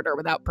camcorder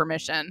without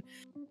permission.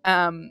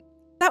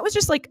 That was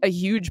just like a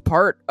huge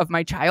part of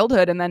my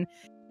childhood. And then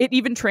it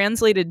even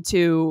translated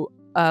to,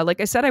 like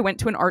I said, I went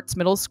to an arts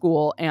middle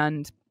school,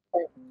 and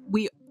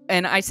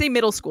and I say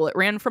middle school, it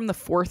ran from the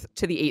 4th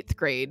to the 8th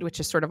grade,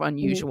 which is sort of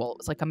unusual. It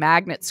was like a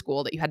magnet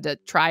school that you had to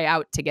try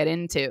out to get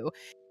into.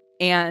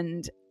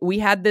 And we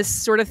had this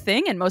sort of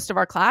thing in most of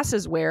our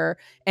classes where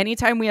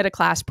anytime we had a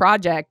class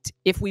project,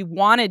 if we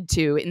wanted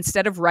to,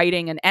 instead of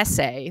writing an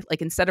essay,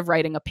 like instead of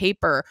writing a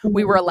paper,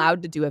 we were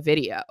allowed to do a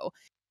video.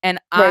 And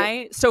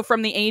so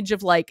from the age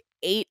of like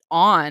 8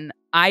 on,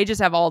 I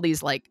just have all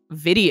these like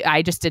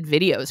I just did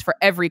videos for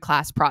every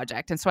class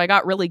project. And so I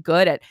got really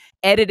good at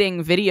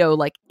editing video,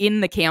 like in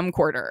the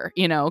camcorder,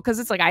 you know, because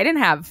it's like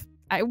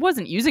I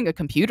wasn't using a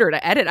computer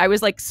to edit. I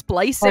was like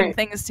splicing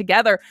things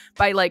together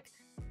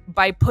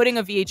by putting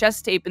a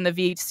VHS tape in the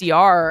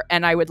VCR,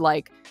 and I would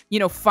like, you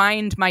know,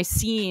 find my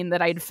scene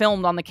that I'd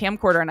filmed on the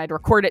camcorder, and I'd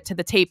record it to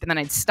the tape, and then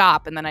I'd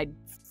stop, and then I'd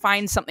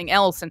find something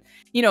else, and,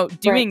 you know,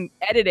 doing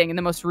editing in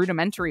the most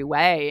rudimentary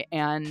way.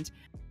 And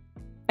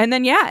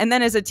then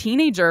as a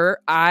teenager,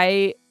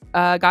 I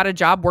got a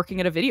job working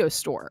at a video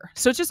store.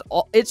 So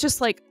it's just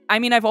like, I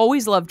mean, I've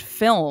always loved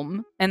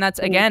film, and that's,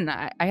 again,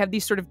 I have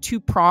these sort of 2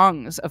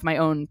 prongs of my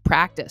own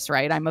practice,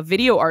 right? I'm a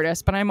video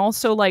artist, but I'm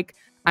also like,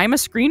 I'm a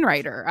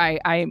screenwriter.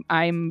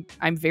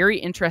 I'm very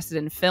interested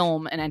in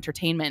film and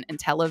entertainment and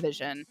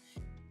television.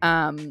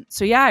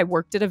 So yeah, I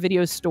worked at a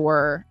video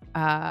store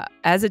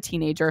as a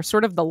teenager,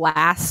 sort of the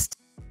last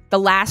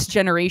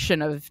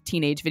generation of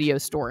teenage video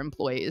store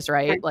employees,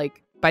 right?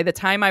 Like, by the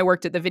time I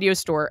worked at the video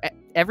store,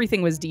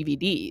 everything was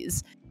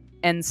DVDs.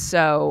 And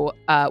so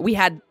we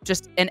had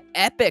just an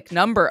epic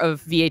number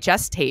of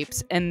VHS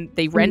tapes, and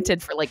they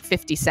rented for like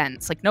 50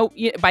 cents. Like, no,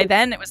 by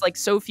then it was like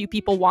so few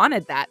people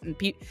wanted that, and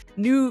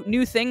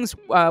new things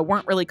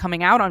weren't really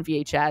coming out on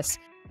VHS.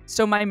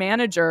 So my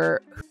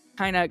manager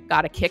kind of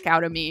got a kick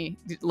out of me,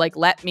 like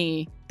let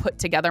me put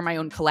together my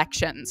own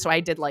collection. So I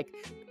did like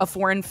a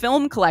foreign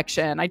film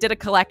collection. I did a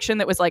collection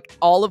that was like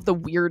all of the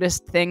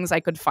weirdest things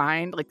I could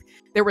find. Like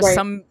there was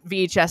some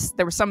VHS,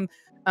 there was some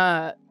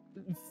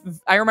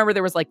I remember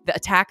there was like the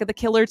Attack of the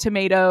Killer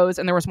Tomatoes,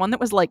 and there was one that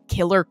was like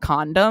killer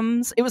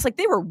condoms. It was like,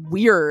 they were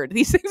weird.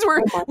 These things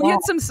were, we had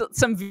some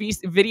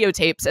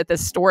videotapes at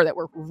this store that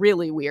were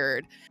really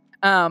weird.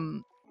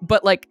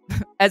 But like,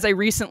 as I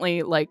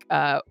recently like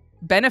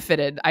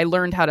benefited, I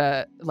learned how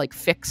to like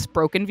fix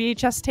broken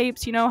VHS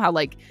tapes, you know, how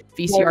like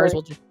VCRs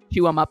will just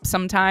chew them up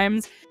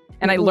sometimes.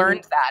 And I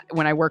learned that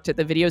when I worked at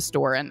the video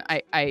store, and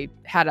I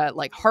had a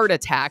like heart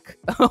attack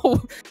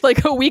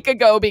like a week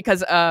ago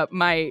because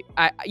I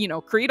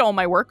create all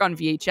my work on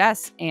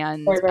VHS,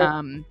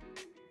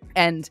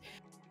 and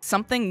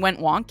something went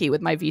wonky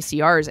with my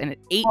VCRs, and it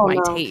ate my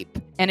tape.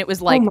 And it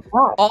was like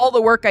all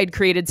the work I'd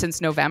created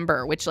since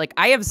November, which like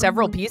I have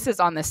several pieces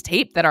on this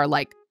tape that are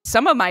like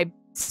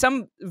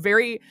some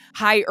very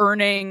high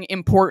earning,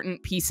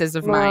 important pieces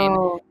of mine.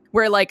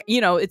 Where like,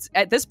 you know, it's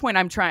at this point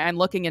I'm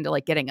looking into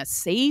like getting a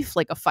safe,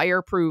 like a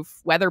fireproof,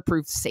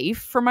 weatherproof safe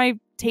for my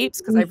tapes.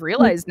 Cause I've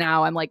realized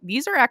now I'm like,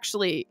 these are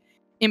actually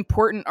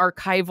important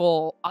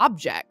archival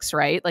objects,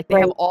 right? Like they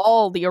have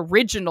all the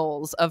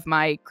originals of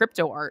my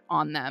crypto art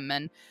on them.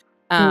 And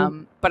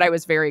but I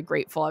was very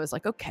grateful. I was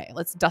like, okay,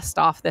 let's dust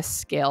off this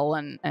skill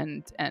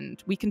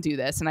and we can do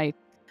this. And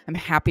I'm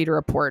happy to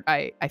report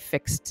I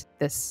fixed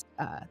this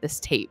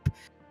tape.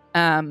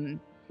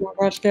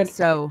 That's good.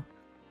 So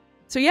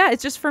yeah,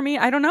 it's just for me,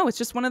 I don't know, it's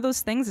just one of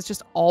those things. It's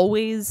just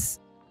always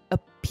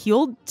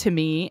appealed to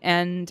me.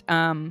 And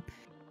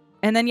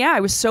then, yeah, I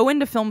was so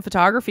into film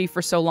photography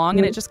for so long,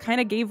 and it just kind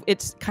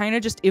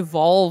of just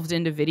evolved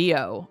into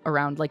video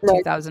around like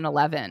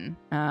 2011.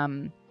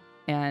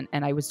 And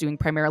I was doing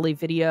primarily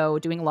video,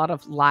 doing a lot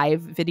of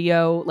live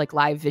video, like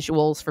live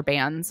visuals for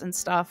bands and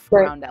stuff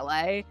around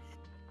LA.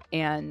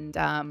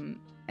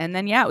 And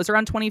then, yeah, it was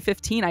around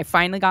 2015. I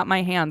finally got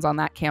my hands on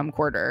that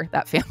camcorder,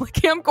 that family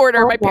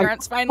camcorder. My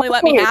parents finally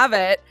let me have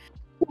it.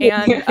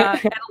 And a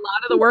lot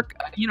of the work,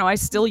 you know, I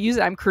still use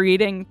it. I'm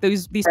creating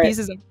these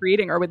pieces I'm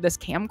creating are with this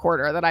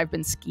camcorder that I've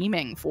been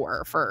scheming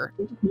for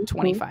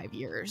 25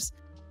 years,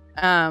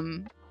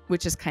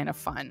 which is kind of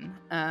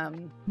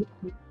fun.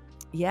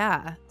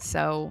 Yeah.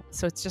 So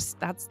it's just,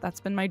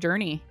 that's been my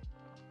journey.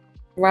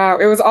 Wow.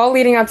 It was all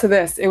leading up to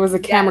this. It was a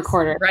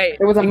camcorder. Right.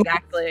 It was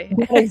exactly.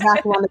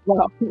 exact one as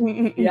well.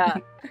 Yeah.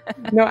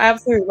 No,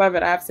 absolutely love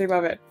it. I absolutely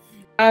love it.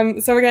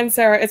 So again,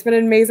 Sarah, it's been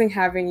amazing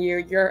having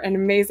you. You're an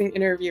amazing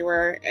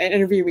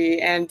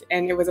interviewee, and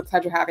it was a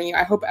pleasure having you.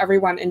 I hope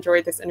everyone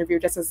enjoyed this interview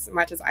just as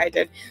much as I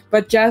did.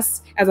 But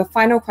just as a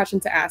final question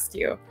to ask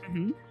you,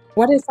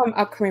 what are some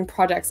upcoming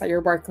projects that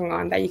you're working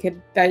on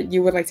that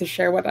you would like to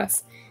share with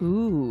us?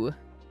 Ooh.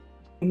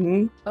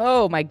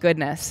 Oh my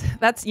goodness.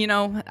 That's, you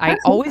know, I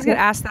always get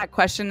asked that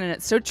question, and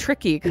it's so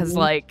tricky because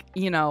like,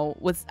 you know,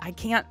 I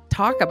can't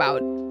talk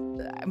about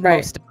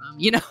most of them,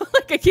 you know,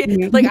 like I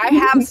can't, like I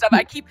have stuff.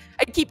 I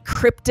keep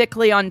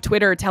cryptically on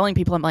Twitter telling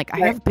people, I'm like, I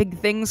have big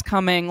things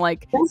coming.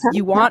 Like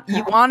you want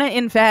to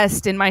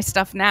invest in my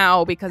stuff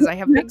now because I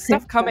have big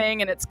stuff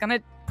coming and it's going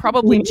to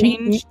probably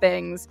change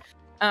things.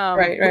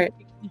 Right.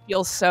 You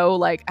feel so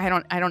like, I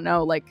don't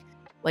know,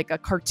 like a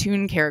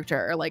cartoon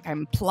character, like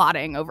I'm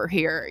plotting over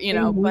here, you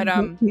know, but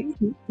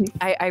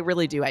I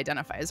really do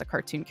identify as a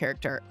cartoon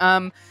character.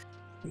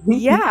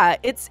 Yeah,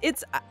 it's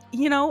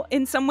you know,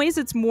 in some ways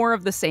it's more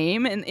of the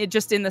same, and it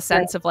just in the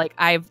sense of like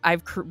I've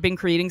been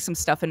creating some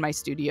stuff in my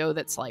studio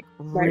that's like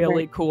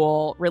really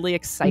cool, really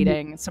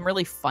exciting, some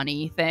really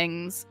funny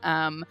things.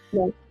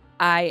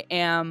 I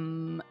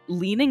am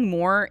leaning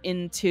more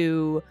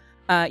into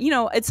you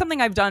know, it's something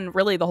I've done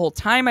really the whole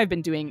time I've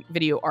been doing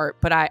video art,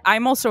 but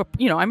I'm also,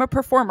 you know, I'm a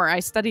performer.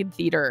 I studied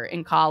theater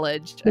in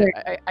college.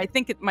 I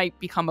think it might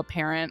become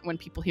apparent when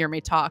people hear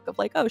me talk of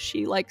like, oh,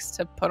 she likes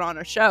to put on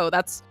a show.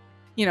 That's,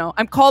 you know,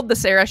 I'm called the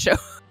Sarah Show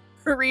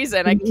for a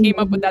reason. I came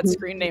up with that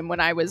screen name when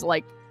I was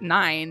like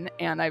 9,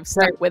 and I've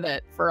stuck with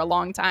it for a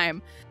long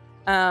time.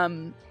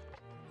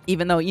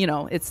 Even though, you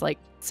know, it's like,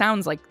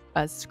 sounds like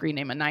a screen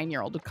name a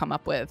 9-year-old would come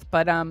up with,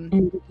 but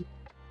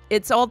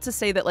it's all to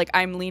say that like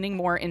I'm leaning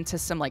more into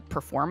some like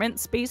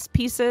performance-based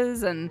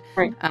pieces and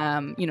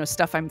you know,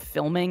 stuff I'm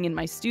filming in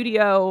my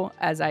studio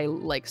as I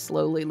like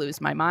slowly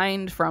lose my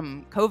mind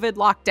from COVID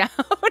lockdown.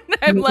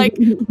 I'm like,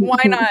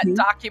 why not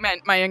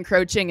document my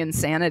encroaching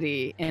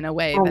insanity in a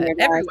way that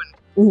everyone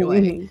can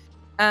enjoy?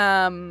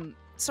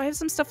 So I have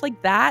some stuff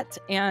like that,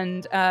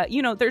 and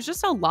you know, there's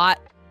just a lot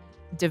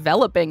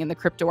developing in the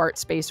crypto art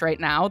space right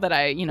now that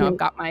I, you know, I've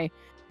got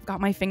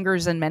my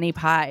fingers in many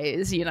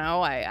pies, you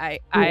know. I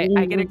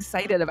get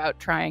excited about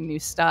trying new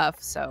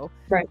stuff. So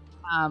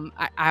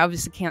I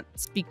obviously can't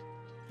speak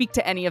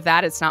to any of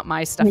that. It's not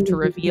my stuff to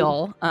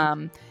reveal.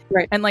 And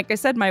like I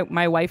said,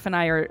 my wife and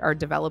I are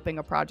developing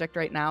a project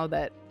right now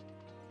that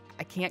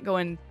I can't go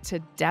into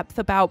depth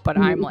about, but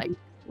I'm like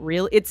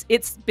really,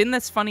 it's been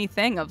this funny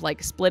thing of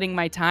like splitting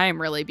my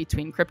time really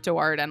between crypto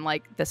art and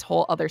like this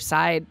whole other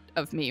side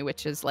of me,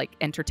 which is like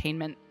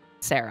entertainment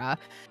Sarah.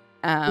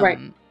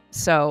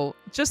 So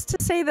just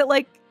to say that,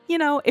 like, you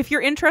know, if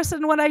you're interested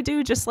in what I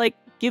do, just like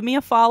give me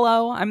a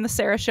follow. I'm the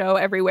Sarah Show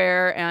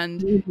everywhere,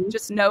 and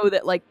just know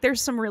that like there's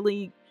some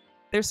really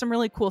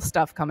cool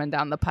stuff coming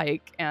down the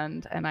pike,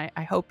 and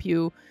I hope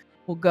you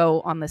will go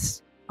on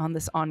this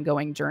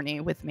ongoing journey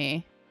with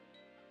me.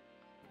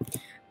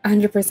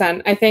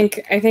 100%. I think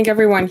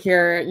everyone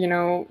here, you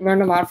know,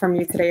 learned a lot from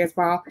you today as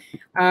well.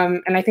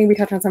 And I think we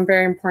touched on some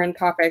very important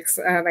topics,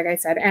 like I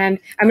said. And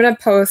I'm going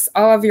to post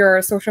all of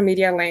your social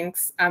media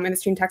links in the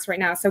stream text right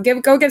now. So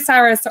go give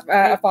Sarah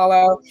a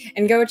follow,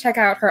 and go check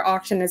out her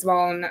auction as well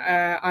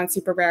on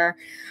Super Rare.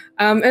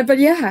 But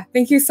yeah,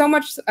 thank you so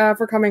much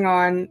for coming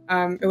on.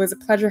 It was a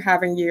pleasure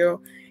having you,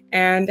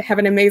 and have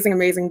an amazing,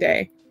 amazing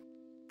day.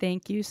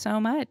 Thank you so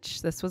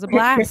much. This was a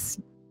blast.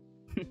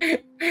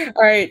 All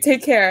right.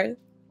 Take care.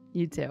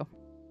 You too.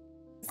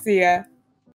 See ya.